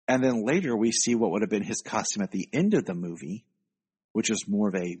 And then later we see what would have been his costume at the end of the movie, which is more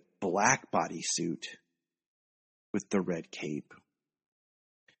of a black bodysuit with the red cape.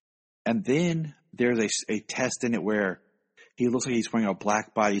 And then there's a test in it where he looks like he's wearing a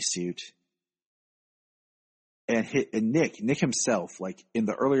black bodysuit. And Nick himself, in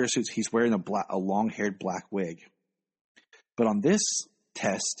the earlier suits, he's wearing a long-haired black wig. But on this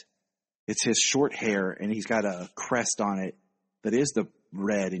test, it's his short hair, and he's got a crest on it that is the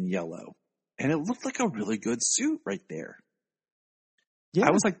red and yellow. And it looked like a really good suit right there. Yeah.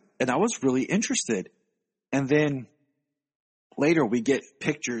 I was really interested. And then later we get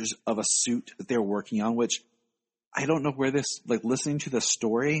pictures of a suit that they're working on, which I don't know where this, listening to the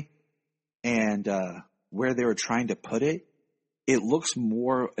story and where they were trying to put it, it looks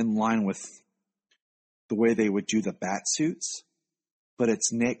more in line with the way they would do the bat suits. But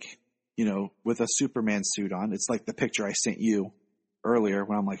it's Nick, with a Superman suit on. It's like the picture I sent you earlier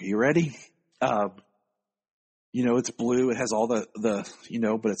when I'm like, are you ready? It's blue. It has all the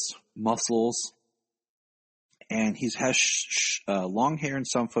but it's muscles. And he has long hair in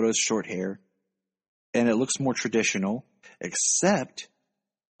some photos, short hair. And it looks more traditional, except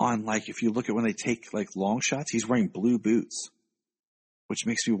on, like, if you look at when they take, like, long shots, he's wearing blue boots, which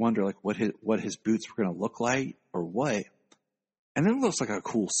makes me wonder, like, what his boots were going to look like or what. And then it looks like a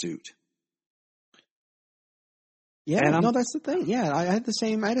cool suit. Yeah, no, that's the thing. Yeah, I had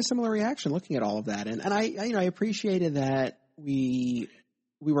a similar reaction looking at all of that. And I appreciated that we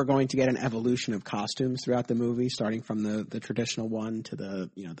were going to get an evolution of costumes throughout the movie, starting from the traditional one to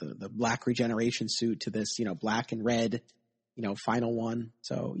the black regeneration suit to this, black and red, final one.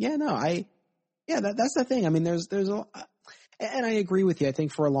 So that's the thing. I mean, there's and I agree with you. I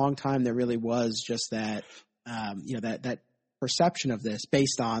think for a long time there really was just that, that perception of this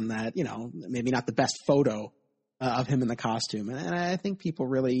based on that, maybe not the best photo of him in the costume. And I think people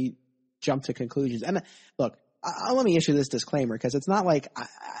really jump to conclusions. And look, let me issue this disclaimer, because it's not like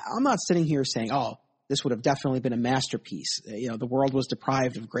I'm not sitting here saying, oh, this would have definitely been a masterpiece. The world was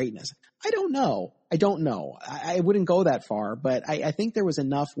deprived of greatness. I don't know. I wouldn't go that far, but I think there was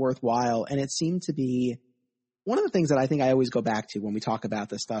enough worthwhile. And it seemed to be one of the things that I think I always go back to when we talk about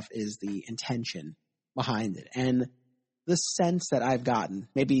this stuff is the intention behind it. And the sense that I've gotten,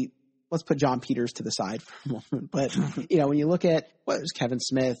 maybe let's put John Peters to the side for a moment. But, when you look at what was Kevin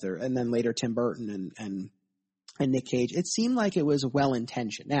Smith and then later Tim Burton and Nick Cage, it seemed like it was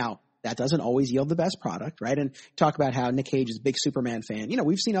well-intentioned. Now, that doesn't always yield the best product, right? And talk about how Nick Cage is a big Superman fan.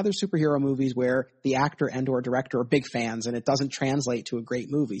 We've seen other superhero movies where the actor and or director are big fans and it doesn't translate to a great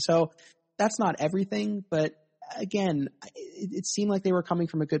movie. So that's not everything, but again, it seemed like they were coming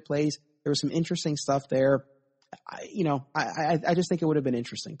from a good place. There was some interesting stuff there. I just think it would have been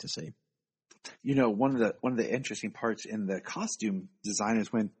interesting to see. One of the interesting parts in the costume design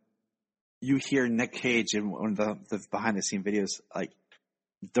is when you hear Nick Cage in one of the behind the scene videos, like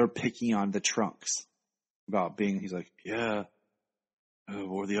they're picking on the trunks about he's like, yeah,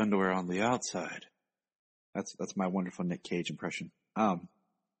 wore the underwear on the outside. That's my wonderful Nick Cage impression.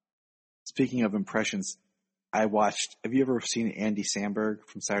 Speaking of impressions, have you ever seen Andy Samberg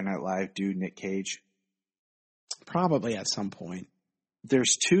from Saturday Night Live do Nick Cage? Probably at some point.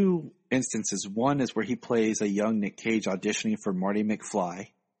 There's two instances. One is where he plays a young Nick Cage auditioning for Marty McFly.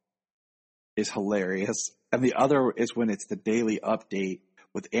 Is hilarious. And the other is when it's the Daily Update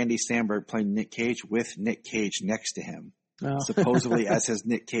with Andy Samberg playing Nick Cage with Nick Cage next to him, supposedly as his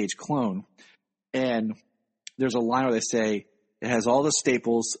Nick Cage clone. And there's a line where they say it has all the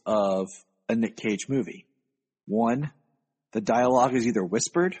staples of a Nick Cage movie. One, the dialogue is either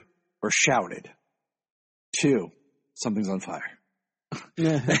whispered or shouted. Two, something's on fire.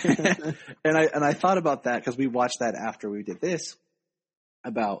 And I thought about that because we watched that after we did this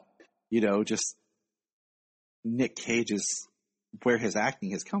about, just Nick Cage's, where his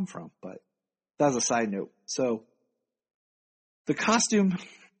acting has come from. But that was a side note. So the costume,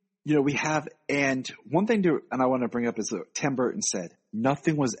 we have, and one thing I want to bring up is that Tim Burton said,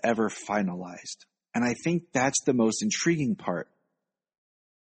 nothing was ever finalized. And I think that's the most intriguing part.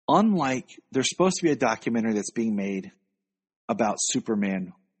 Unlike, there's supposed to be a documentary that's being made about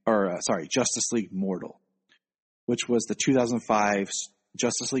Justice League Mortal, which was the 2005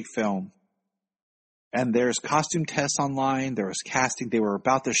 Justice League film. And there's costume tests online. There was casting. They were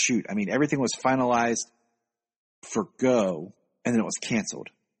about to shoot. I mean, everything was finalized for go, and then it was canceled.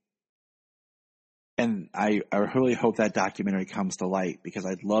 And I really hope that documentary comes to light, because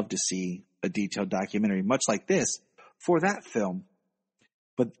I'd love to see a detailed documentary much like this for that film.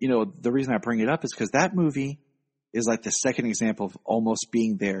 But, the reason I bring it up is because that movie is like the second example of almost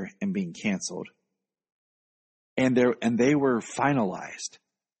being there and being canceled. And they were finalized.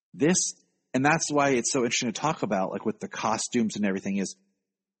 And that's why it's so interesting to talk about, like with the costumes and everything, is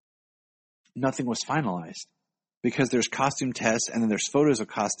nothing was finalized. Because there's costume tests and then there's photos of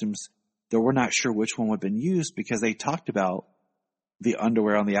costumes that we're not sure which one would have been used, because they talked about the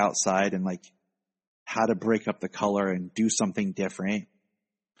underwear on the outside and like how to break up the color and do something different.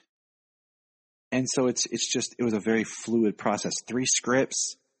 And so it was a very fluid process. 3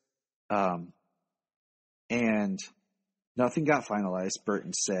 scripts, and nothing got finalized,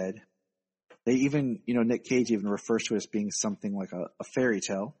 Burton said. They even, Nick Cage even refers to it as being something like a fairy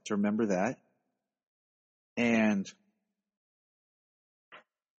tale, to remember that. And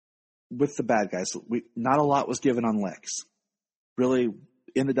with the bad guys, not a lot was given on Lex. Really,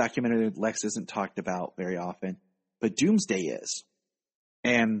 in the documentary, Lex isn't talked about very often, but Doomsday is.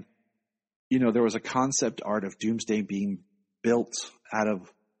 And there was a concept art of Doomsday being built out of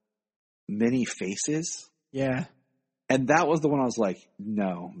many faces. Yeah. And that was the one I was like,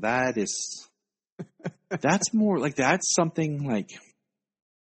 no, that's more like, that's something like,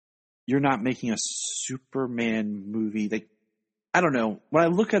 you're not making a Superman movie. Like, I don't know. When I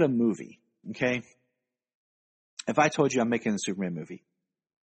look at a movie, okay, if I told you I'm making a Superman movie,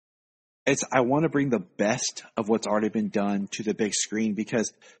 I want to bring the best of what's already been done to the big screen,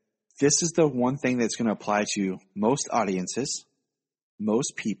 because this is the one thing that's going to apply to most audiences,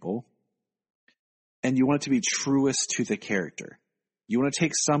 most people, and you want it to be truest to the character. You want to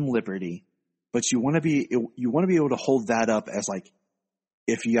take some liberty, but you want to be able to hold that up as like,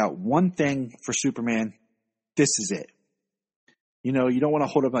 if you got one thing for Superman, this is it. You know, you don't want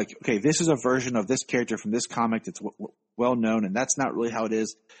to hold up like, okay, this is a version of this character from this comic that's well known, and that's not really how it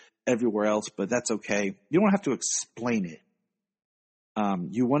is everywhere else, but that's okay. You don't have to explain it.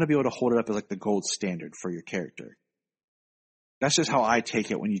 You want to be able to hold it up as like the gold standard for your character. That's just how I take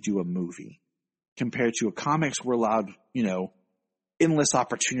it when you do a movie. Compared to a comics, we're allowed, you know, endless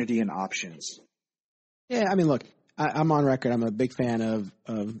opportunity and options. Yeah, I mean, look, I'm on record. I'm a big fan of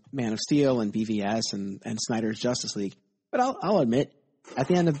Man of Steel and BVS and Snyder's Justice League. But I'll admit, at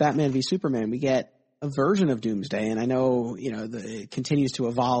the end of Batman v Superman, we get a version of Doomsday, and I know, you know, it continues to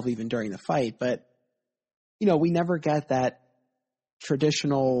evolve even during the fight, but, you know, we never get that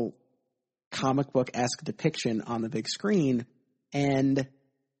traditional comic book-esque depiction on the big screen. And,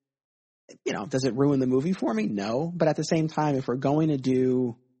 you know, does it ruin the movie for me? No. But at the same time, if we're going to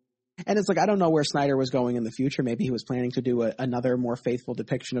do, and it's like, I don't know where Snyder was going in the future. Maybe he was planning to do another more faithful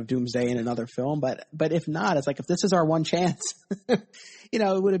depiction of Doomsday in another film. But if not, it's like, if this is our one chance, you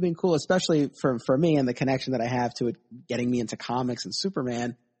know, it would have been cool, especially for me and the connection that I have to it getting me into comics and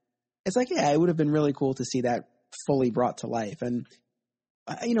Superman. It's like, yeah, it would have been really cool to see that fully brought to life. And,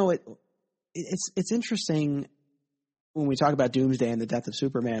 you know, it's interesting when we talk about Doomsday and the death of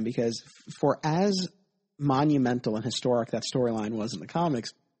Superman, because for as monumental and historic that storyline was in the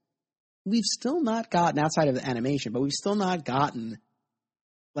comics, we've still not gotten, outside of the animation, but we've still not gotten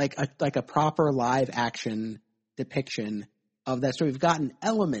like a proper live action depiction of that story. We've gotten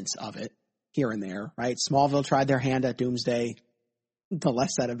elements of it here and there, right? Smallville tried their hand at Doomsday. The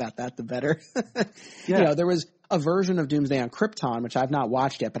less said about that, the better. Yeah. You know, there was a version of Doomsday on Krypton, which I've not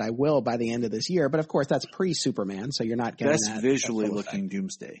watched yet, but I will by the end of this year. But of course, that's pre-Superman, so you're not getting Best that visually full looking effect.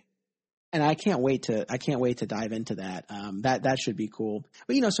 Doomsday. And I can't wait to dive into that. That should be cool.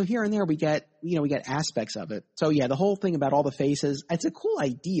 But, you know, so here and there we get aspects of it. So yeah, the whole thing about all the faces, it's a cool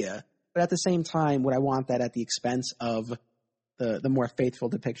idea, but at the same time, would I want that at the expense of the more faithful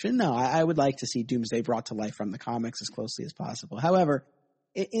depiction? No, I would like to see Doomsday brought to life from the comics as closely as possible. However,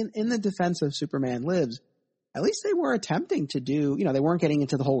 in the defense of Superman Lives, at least they were attempting to do, you know, they weren't getting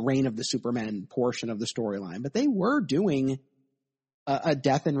into the whole reign of the Superman portion of the storyline, but they were doing a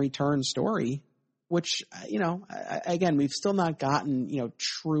death and return story, which, you know, again, we've still not gotten, you know,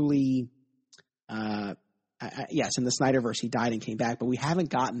 truly, yes, in the Snyderverse, he died and came back, but we haven't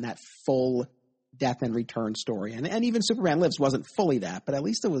gotten that full death and return story. And even Superman Lives wasn't fully that, but at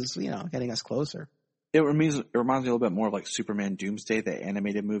least it was, you know, getting us closer. It reminds me a little bit more of like Superman Doomsday, the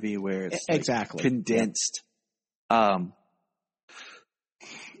animated movie, where it's like exactly condensed.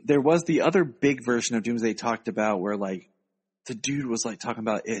 There was the other big version of Doomsday talked about where like the dude was like talking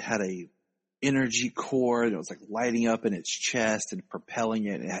about it had a energy core that was like lighting up in its chest and propelling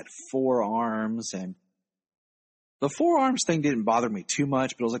it. It had 4 arms, and the 4 arms thing didn't bother me too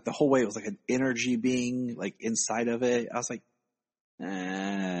much, but it was like the whole way it was like an energy being like inside of it. I was like,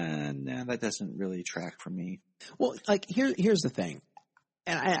 nah, that doesn't really track for me. Well, like here's the thing,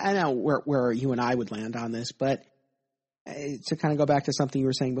 and I know where you and I would land on this, but to kind of go back to something you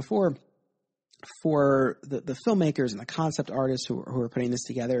were saying before, for the filmmakers and the concept artists who are putting this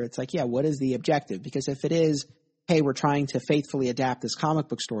together, it's like, yeah, what is the objective? Because if it is, hey, we're trying to faithfully adapt this comic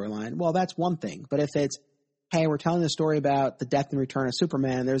book storyline, well, that's one thing. But if it's, hey, we're telling the story about the death and return of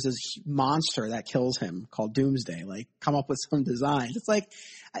Superman, there's this monster that kills him called Doomsday, like come up with some designs. It's like,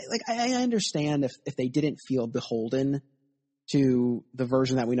 I understand if they didn't feel beholden to the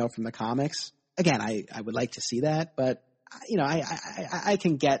version that we know from the comics. Again, I would like to see that, but you know, I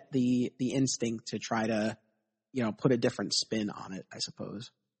can get the instinct to try to, you know, put a different spin on it, I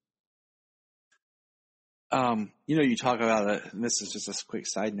suppose. You know, you talk about it, and this is just a quick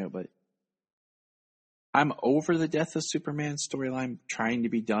side note, but I'm over the death of Superman storyline trying to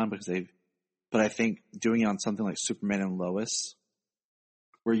be done but I think doing it on something like Superman and Lois,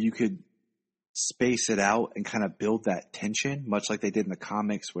 where you could space it out and kind of build that tension, much like they did in the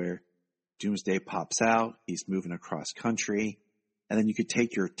comics where Doomsday pops out, he's moving across country, and then you could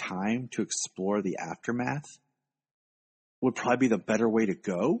take your time to explore the aftermath, would probably be the better way to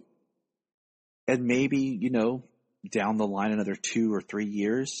go. And maybe, you know, down the line another 2 or 3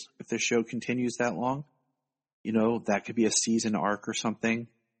 years, if the show continues that long, you know, that could be a season arc or something.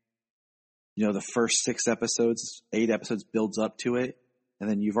 You know, the first 8 episodes builds up to it, and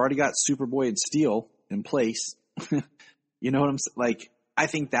then you've already got Superboy and Steel in place. You know what I'm saying? Like, I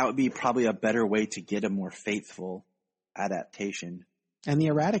think that would be probably a better way to get a more faithful adaptation. And the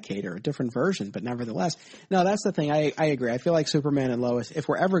Eradicator, a different version, but nevertheless. No, that's the thing. I agree. I feel like Superman and Lois, if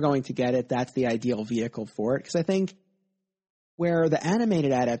we're ever going to get it, that's the ideal vehicle for it. Because I think where the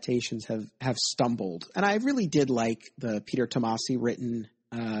animated adaptations have stumbled, and I really did like the Peter Tomasi written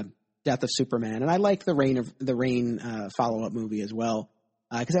Death of Superman, and I liked the Reign follow-up movie as well,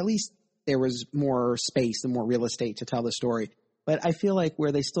 because at least there was more space and more real estate to tell the story. But I feel like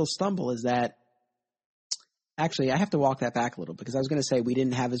where they still stumble is that, actually, I have to walk that back a little, because I was going to say we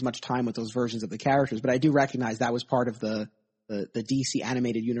didn't have as much time with those versions of the characters, but I do recognize that was part of the DC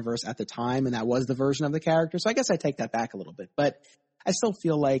animated universe at the time, and that was the version of the character. So I guess I take that back a little bit. But I still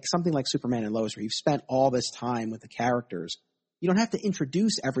feel like something like Superman and Lois, where you've spent all this time with the characters, you don't have to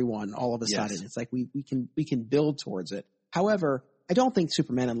introduce everyone all of a sudden. It's like we can build towards it. However, I don't think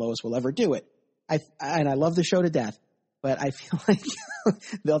Superman and Lois will ever do it. And I love the show to death, but I feel like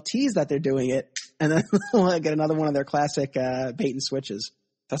they'll tease that they're doing it, and then we'll get another one of their classic bait and switches.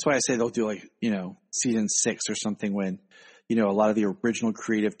 That's why I say they'll do season 6 or something when, a lot of the original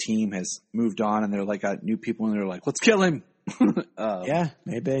creative team has moved on and they're like got new people and they're like, let's kill him. Yeah,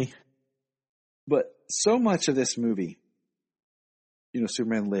 maybe. But so much of this movie,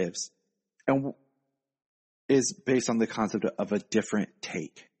 Superman Lives, and is based on the concept of a different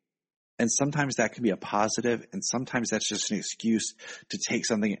take. And sometimes that can be a positive, and sometimes that's just an excuse to take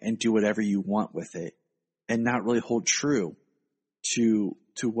something and do whatever you want with it and not really hold true to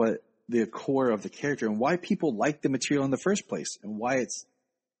what the core of the character and why people like the material in the first place and why it's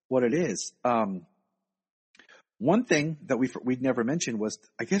what it is. One thing that we'd never mentioned was,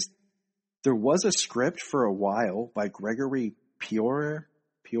 I guess there was a script for a while by Gregory Pure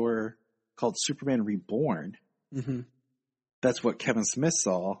called Superman Reborn. Mm-hmm. That's what Kevin Smith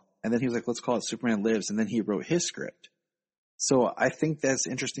saw. And then he was like, let's call it Superman Lives. And then he wrote his script. So I think that's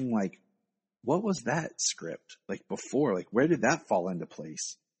interesting. Like, what was that script like before? Like, where did that fall into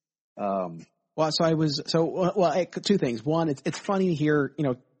place? Two things. One, it's funny to hear,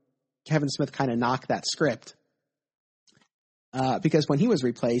 Kevin Smith kind of knock that script. Because when he was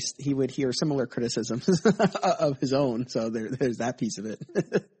replaced, he would hear similar criticisms of his own. So there's that piece of it.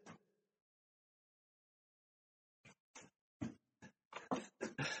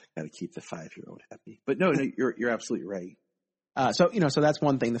 Got to keep the 5-year-old happy. But no, you're absolutely right. So that's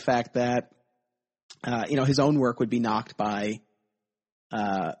one thing. The fact that, his own work would be knocked by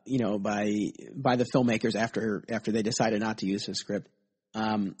the filmmakers after they decided not to use his script.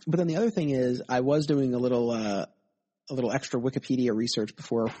 But then the other thing is, I was doing a little extra Wikipedia research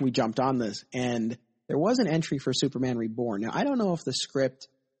before we jumped on this, and there was an entry for Superman Reborn. Now, I don't know if the script,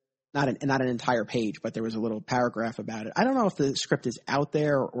 not an entire page, but there was a little paragraph about it. I don't know if the script is out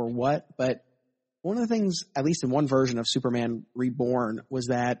there or what, but one of the things, at least in one version of Superman Reborn, was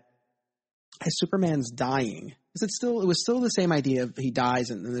that as Superman's dying, it was still the same idea of he dies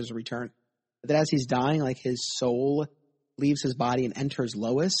and then there's a return, but that as he's dying, like his soul leaves his body and enters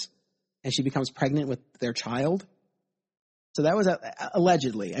Lois, and she becomes pregnant with their child. So that was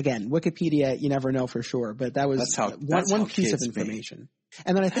allegedly, again, Wikipedia, you never know for sure, but that's one piece of information.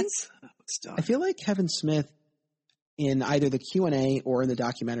 And then I feel like Kevin Smith, in either the Q&A or in the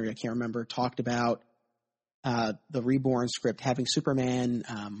documentary, I can't remember, talked about the Reborn script having Superman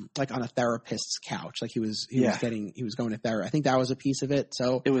like on a therapist's couch, like he was going to therapy. I think that was a piece of it.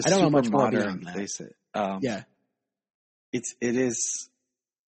 So it was I don't know much more modern, beyond that. They said. It is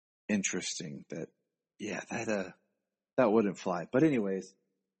interesting that that wouldn't fly. But anyways,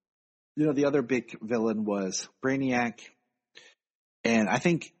 the other big villain was Brainiac. And I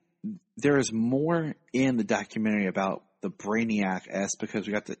think there is more in the documentary about the Brainiac-esque, because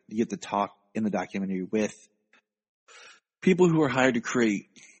you get to talk in the documentary with people who are hired to create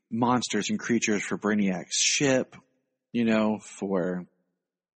monsters and creatures for Brainiac's ship. For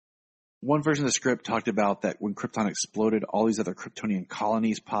one version of the script talked about that when Krypton exploded, all these other Kryptonian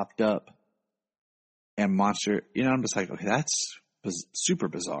colonies popped up and monster. I'm just like, okay, that's super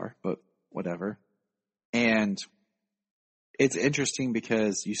bizarre, but whatever. And it's interesting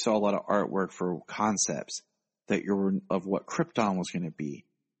because you saw a lot of artwork for concepts of what Krypton was going to be.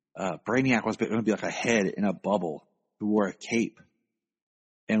 Brainiac was going to be like a head in a bubble who wore a cape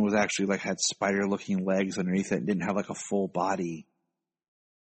and was actually had spider-looking legs underneath it and didn't have a full body.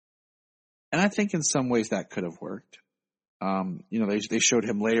 And I think in some ways that could have worked. They showed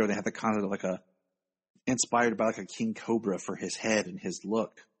him later. They had the concept of inspired by a king cobra for his head and his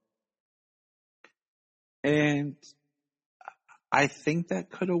look. And I think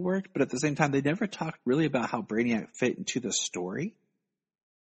that could have worked, but at the same time, they never talked really about how Brainiac fit into the story.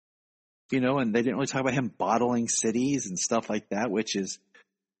 And they didn't really talk about him bottling cities and stuff like that, which is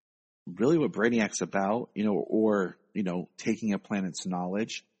really what Brainiac's about, or, taking a planet's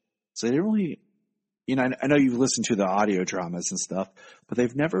knowledge. So they didn't really, I know you've listened to the audio dramas and stuff, but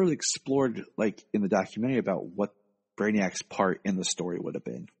they've never really explored, like, in the documentary about what Brainiac's part in the story would have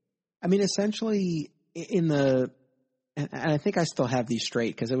been. I mean, essentially, and I think I still have these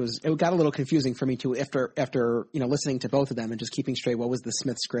straight because it got a little confusing for me too after listening to both of them and just keeping straight what was the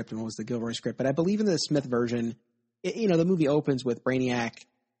Smith script and what was the Gilroy script. But I believe in the Smith version, the movie opens with Brainiac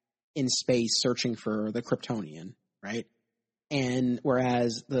in space searching for the Kryptonian, right? And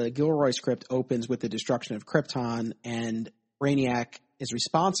whereas the Gilroy script opens with the destruction of Krypton, and Brainiac is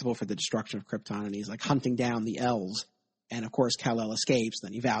responsible for the destruction of Krypton, and he's like hunting down the L's. And of course, Kal-El escapes.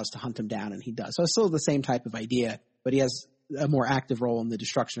 Then he vows to hunt him down, and he does. So it's still the same type of idea, but he has a more active role in the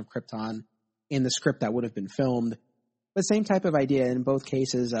destruction of Krypton in the script that would have been filmed. But same type of idea in both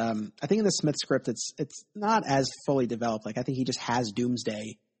cases. I think in the Smith script, it's not as fully developed. Like, I think he just has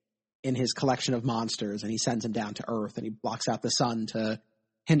Doomsday in his collection of monsters, and he sends him down to Earth, and he blocks out the sun to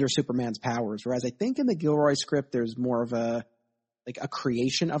hinder Superman's powers. Whereas I think in the Gilroy script, there's more of a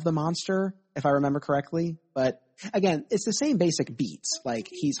creation of the monster, if I remember correctly. But again, it's the same basic beats. Like,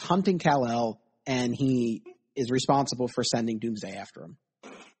 he's hunting Kal-El, and he is responsible for sending Doomsday after him.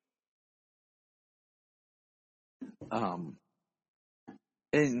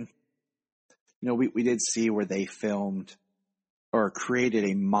 And we did see where they filmed or created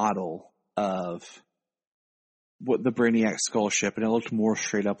a model of what the Brainiac skull ship, and it looked more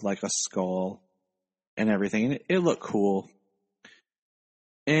straight up like a skull and everything, and it looked cool.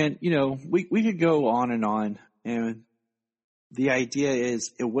 And we could go on, and the idea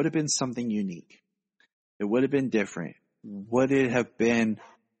is it would have been something unique. It would have been different. Would it have been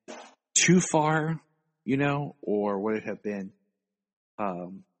too far, or would it have been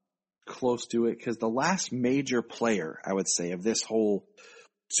close to it? Because the last major player, I would say, of this whole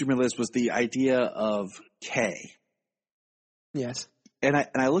Superman list was the idea of K. Yes. And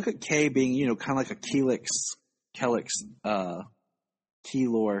I look at K being, kind of like a Kelix,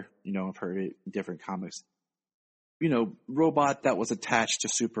 Keylor, I've heard it in different comics. Robot that was attached to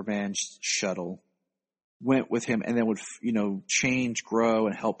Superman's shuttle, went with him, and then would, change, grow,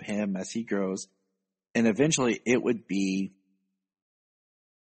 and help him as he grows. And eventually it would be,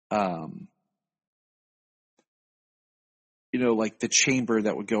 like the chamber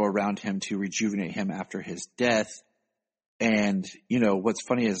that would go around him to rejuvenate him after his death. And, what's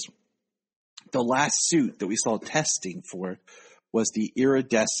funny is the last suit that we saw testing for was the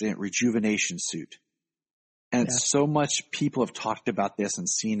iridescent rejuvenation suit. And so much people have talked about this and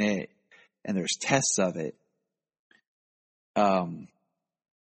seen it, and there's tests of it. And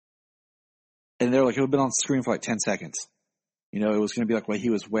they're like, it would have been on screen for like 10 seconds. It was going to be like what he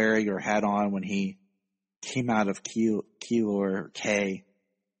was wearing or had on when he came out of Keylor K,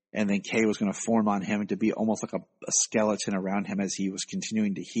 and then K was going to form on him to be almost like a skeleton around him as he was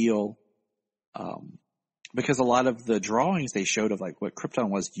continuing to heal. Because a lot of the drawings they showed of like what Krypton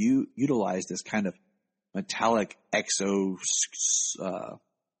was utilized as kind of metallic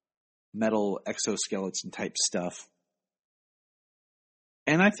metal exoskeleton type stuff.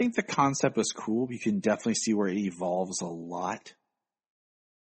 And I think the concept was cool. You can definitely see where it evolves a lot.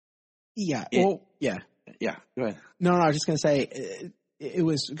 Yeah. Yeah. Go ahead. No, I was just going to say it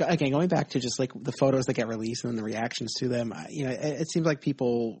was, again, going back to just like the photos that get released and then the reactions to them. It seems like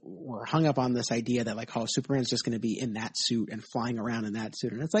people were hung up on this idea that like, oh, Superman's just going to be in that suit and flying around in that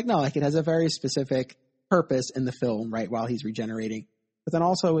suit. And it's like, no, like it has a very specific purpose in the film, right? While he's regenerating. But then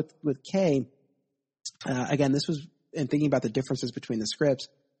also with K, again, this was in thinking about the differences between the scripts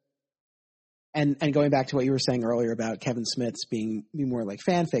and going back to what you were saying earlier about Kevin Smith's being more like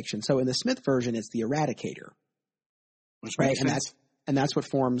fan fiction. So in the Smith version, it's the Eradicator, which right? Makes sense. And that's what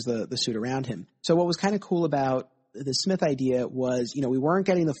forms the suit around him. So what was kind of cool about the Smith idea was, we weren't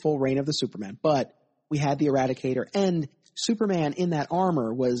getting the full reign of the Superman, but we had the Eradicator, and Superman in that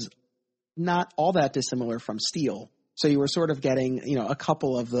armor was not all that dissimilar from Steel. So you were sort of getting, a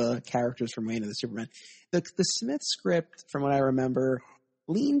couple of the characters from Reign of the Superman. The Smith script, from what I remember,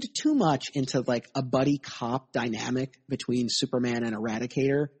 leaned too much into like a buddy cop dynamic between Superman and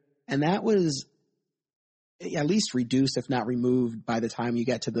Eradicator. And that was at least reduced, if not removed, by the time you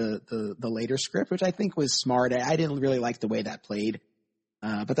get to the later script, which I think was smart. I didn't really like the way that played.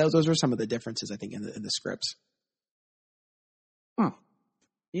 But those were some of the differences, I think, in the scripts. Huh.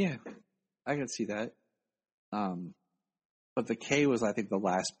 Yeah, I can see that. But the K was, I think, the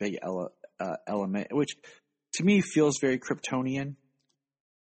last big element, which to me feels very Kryptonian.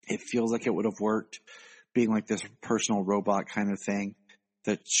 It feels like it would have worked, being like this personal robot kind of thing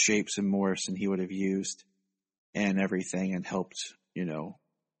that shapes and morphs and he would have used and everything and helped,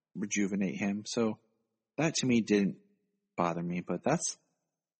 rejuvenate him. So that to me didn't bother me, but that's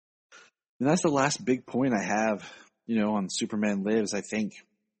the last big point I have, on Superman Lives. I think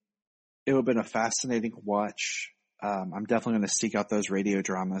it would have been a fascinating watch. I'm definitely going to seek out those radio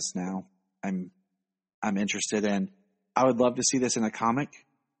dramas now. I'm interested in. I would love to see this in a comic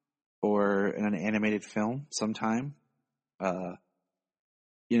or in an animated film sometime. And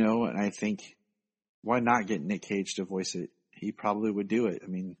I think, why not get Nick Cage to voice it? He probably would do it. I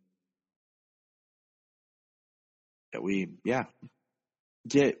mean,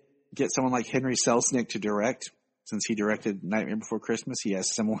 get someone like Henry Selznick to direct, since he directed Nightmare Before Christmas. He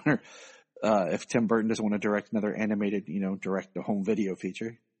has similar, if Tim Burton doesn't want to direct another animated, direct a home video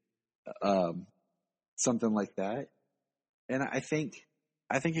feature, something like that. And I think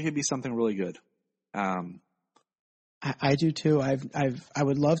it could be something really good. I do too. I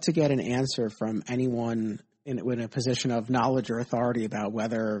would love to get an answer from anyone in a position of knowledge or authority about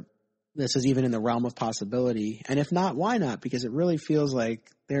whether this is even in the realm of possibility. And if not, why not? Because it really feels like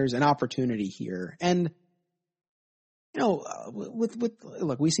there's an opportunity here. And,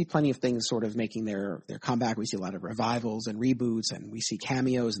 look, we see plenty of things sort of making their comeback. We see a lot of revivals and reboots, and we see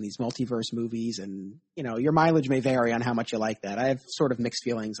cameos in these multiverse movies. And, your mileage may vary on how much you like that. I have sort of mixed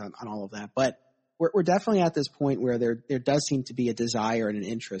feelings on all of that. But we're definitely at this point where there does seem to be a desire and an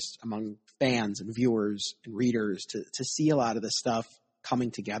interest among fans and viewers and readers to see a lot of this stuff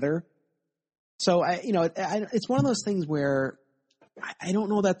coming together. So it's one of those things where I don't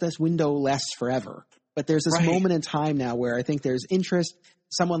know that this window lasts forever, but there's this moment in time now where I think there's interest.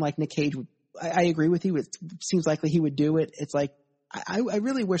 Someone like Nick Cage, I agree with you. It seems likely he would do it. It's like, I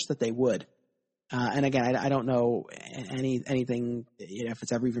really wish that they would. And again, I don't know anything, if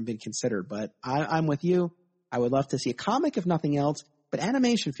it's ever even been considered, but I'm with you. I would love to see a comic, if nothing else, but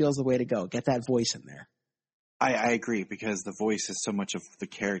animation feels the way to go. Get that voice in there. I agree, because the voice is so much of the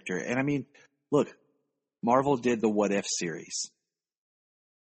character. And I mean, look, Marvel did the What If series,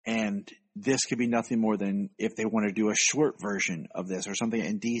 and this could be nothing more than if they want to do a short version of this or something,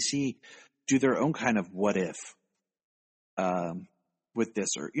 and DC do their own kind of what if, with this,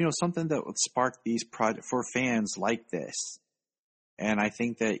 or, something that would spark these projects for fans like this. And I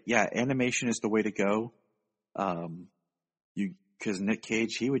think that, animation is the way to go. Because Nick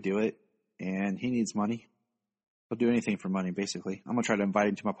Cage, he would do it, and he needs money. He'll do anything for money, basically. I'm going to try to invite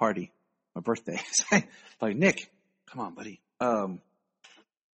him to my party, my birthday. Like, Nick, come on, buddy.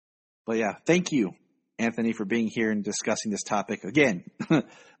 But yeah, thank you, Anthony, for being here and discussing this topic again.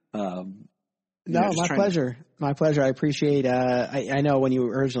 No, my pleasure. My pleasure. I appreciate, I know when you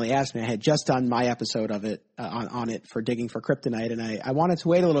originally asked me, I had just done my episode of it, on it for Digging for Kryptonite. And I wanted to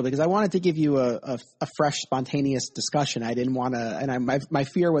wait a little bit because I wanted to give you a fresh, spontaneous discussion. I didn't want to, and my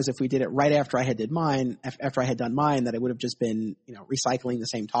fear was if we did it right after I had done mine, that it would have just been, recycling the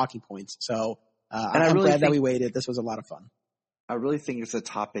same talking points. So, I'm glad that we waited. This was a lot of fun. I really think it's a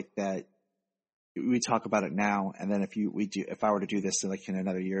topic that we talk about it now. And then if I were to do this in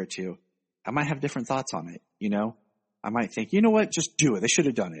another year or two, I might have different thoughts on it, I might think, you know what, just do it. They should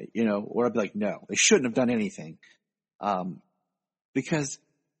have done it, or I'd be like, no, they shouldn't have done anything. Because,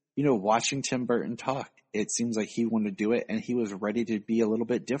 watching Tim Burton talk, it seems like he wanted to do it and he was ready to be a little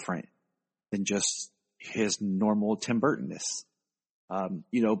bit different than just his normal Tim Burton-ness.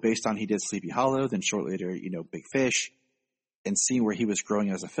 Based on he did Sleepy Hollow, then shortly later, Big Fish, and seeing where he was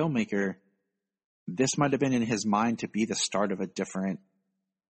growing as a filmmaker, this might have been in his mind to be the start of a different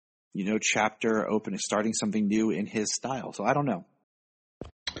chapter, starting something new in his style. So I don't know.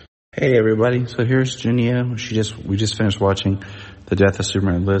 Hey everybody. So here's Jania. We just finished watching The Death of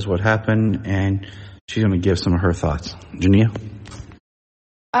Superman Lives, What Happened, and she's going to give some of her thoughts. Jania?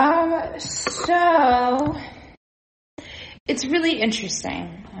 So it's really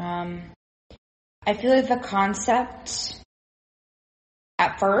interesting. I feel like the concept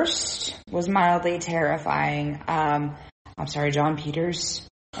at first was mildly terrifying. I'm sorry, John Peters.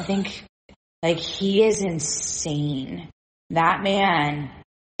 I think, he is insane. That man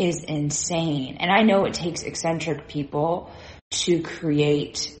is insane. And I know it takes eccentric people to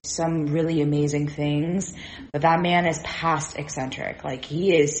create some really amazing things, but that man is past eccentric.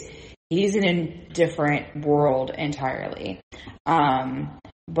 He's in a different world entirely.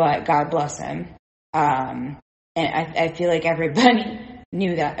 But God bless him. And I feel like everybody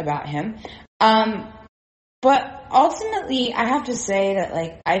knew that about him. But ultimately, I have to say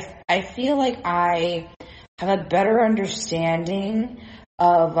that, I feel like I have a better understanding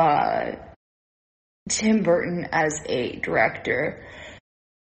of Tim Burton as a director.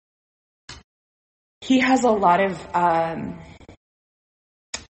 He has a lot of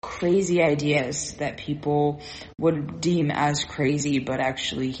crazy ideas that people would deem as crazy, but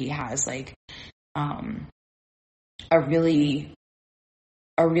actually he has like a really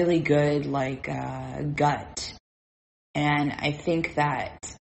good like gut. And I think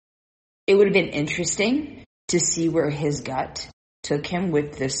that it would have been interesting to see where his gut took him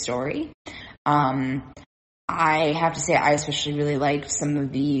with this story. I have to say I especially really liked some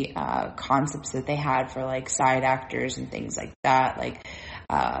of the concepts that they had for like side actors and things like that. Like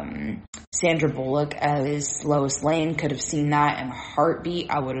Sandra Bullock as Lois Lane, could have seen that in a heartbeat.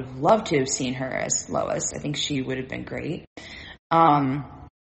 I would have loved to have seen her as Lois. I think she would have been great.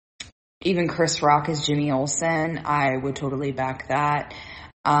 Even Chris Rock as Jimmy Olsen, I would totally back that.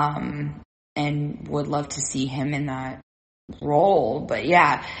 And would love to see him in that role. But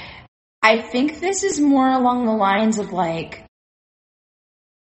yeah, I think this is more along the lines of like,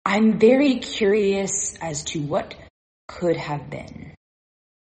 I'm very curious as to what could have been.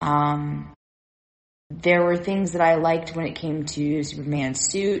 There were things that I liked when it came to Superman's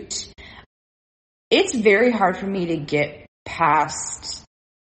suit. It's very hard for me to get past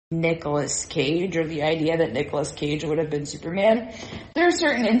Nicolas Cage, or the idea that Nicolas Cage would have been Superman. There are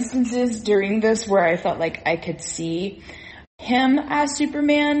certain instances during this where I felt like I could see him as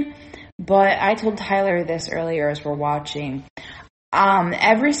Superman, but I told Tyler this earlier as we're watching.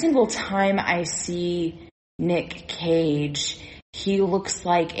 Every single time I see Nick Cage, he looks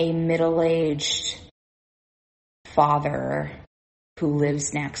like a middle-aged father who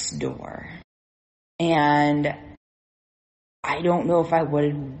lives next door. And I don't know if I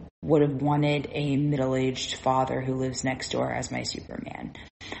would have wanted a middle-aged father who lives next door as my Superman.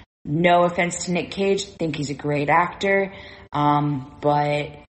 No offense to Nick Cage, think he's a great actor.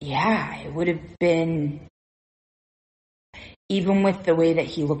 But yeah, it would have been, even with the way that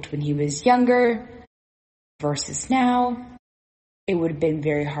he looked when he was younger versus now, it would have been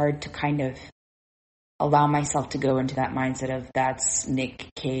very hard to kind of allow myself to go into that mindset of that's Nick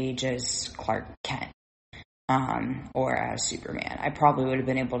Cage as Clark Kent, or as Superman. I probably would have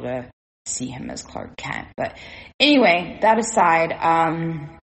been able to see him as Clark Kent. But anyway, that aside,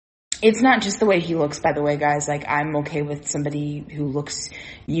 it's not just the way he looks, by the way, guys. Like, I'm okay with somebody who looks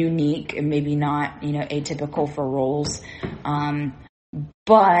unique and maybe not, atypical for roles.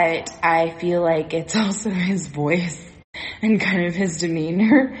 But I feel like it's also his voice and kind of his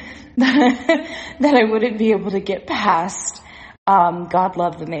demeanor that I wouldn't be able to get past. God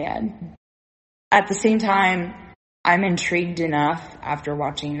love the man. At the same time, I'm intrigued enough after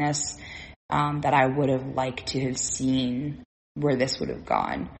watching this that I would have liked to have seen where this would have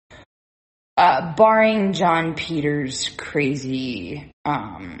gone. Barring John Peters' crazy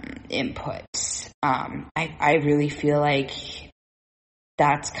inputs, I really feel like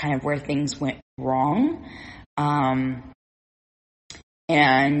that's kind of where things went wrong. And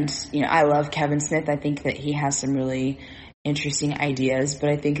I love Kevin Smith. I think that he has some really interesting ideas, but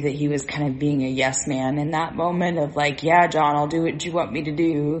I think that he was kind of being a yes man in that moment of like, yeah, John, I'll do what you want me to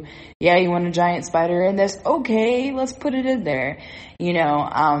do. Yeah, you want a giant spider in this? Okay, let's put it in there.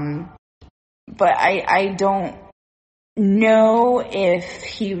 But I don't know if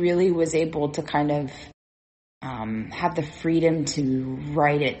he really was able to kind of have the freedom to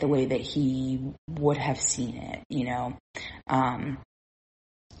write it the way that he would have seen it,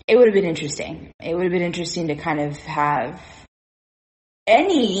 It would have been interesting. It would have been interesting to kind of have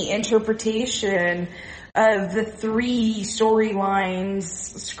any interpretation of the 3 storylines,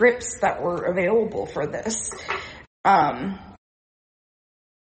 scripts that were available for this.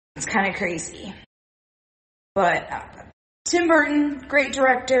 It's kind of crazy. But Tim Burton, great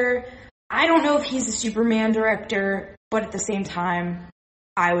director. I don't know if he's a Superman director, but at the same time,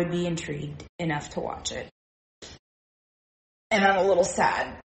 I would be intrigued enough to watch it. And I'm a little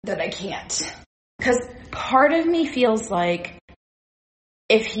sad that I can't. Because part of me feels like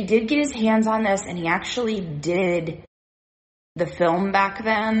if he did get his hands on this and he actually did the film back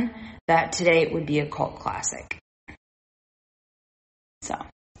then, that today it would be a cult classic. So,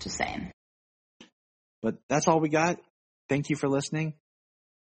 just saying. But that's all we got. Thank you for listening.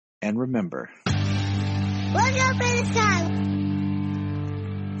 And remember, Look up in the sky.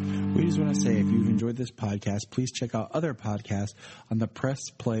 We just want to say, if you've enjoyed this podcast, please check out other podcasts on the Press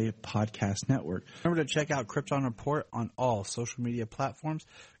Play Podcast Network. Remember to check out Krypton Report on all social media platforms.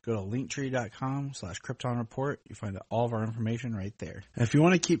 Go to linktree.com/Krypton Report. You find all of our information right there. And if you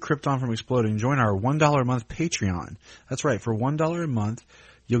want to keep Krypton from exploding, join our $1 a month Patreon. That's right. For $1 a month,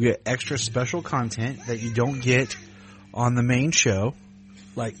 you'll get extra special content that you don't get on the main show,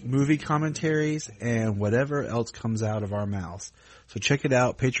 like movie commentaries and whatever else comes out of our mouths. So check it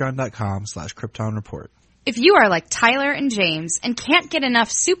out, patreon.com/Krypton Report. If you are like Tyler and James and can't get enough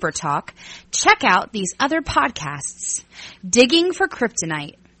super talk, check out these other podcasts. Digging for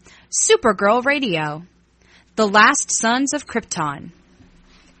Kryptonite, Supergirl Radio, The Last Sons of Krypton,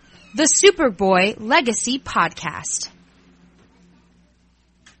 the Superboy Legacy Podcast,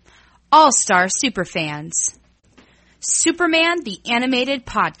 All-Star Superfans, Superman the Animated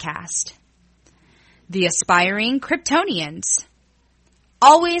Podcast, The Aspiring Kryptonians,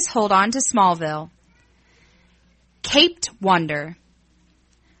 Always Hold On to Smallville, Caped Wonder,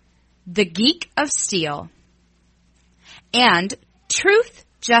 The Geek of Steel, and Truth,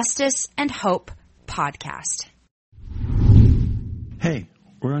 Justice, and Hope Podcast. Hey,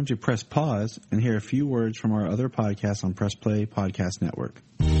 we're going to press pause and hear a few words from our other podcasts on Press Play Podcast Network.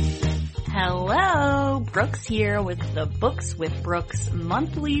 Hello, Brooks here with the Books with Brooks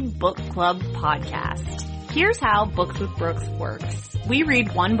monthly book club podcast. Here's how Books with Brooks works. We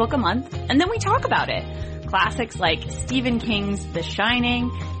read one book a month and then we talk about it. Classics like Stephen King's The Shining,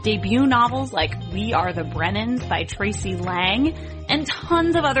 debut novels like We Are the Brennans by Tracy Lang, and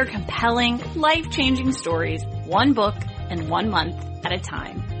tons of other compelling, life-changing stories, one book and 1 month at a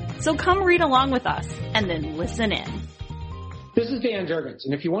time. So come read along with us and then listen in. This is Dan Jurgens,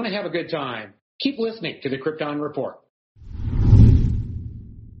 and if you want to have a good time, keep listening to the Krypton Report.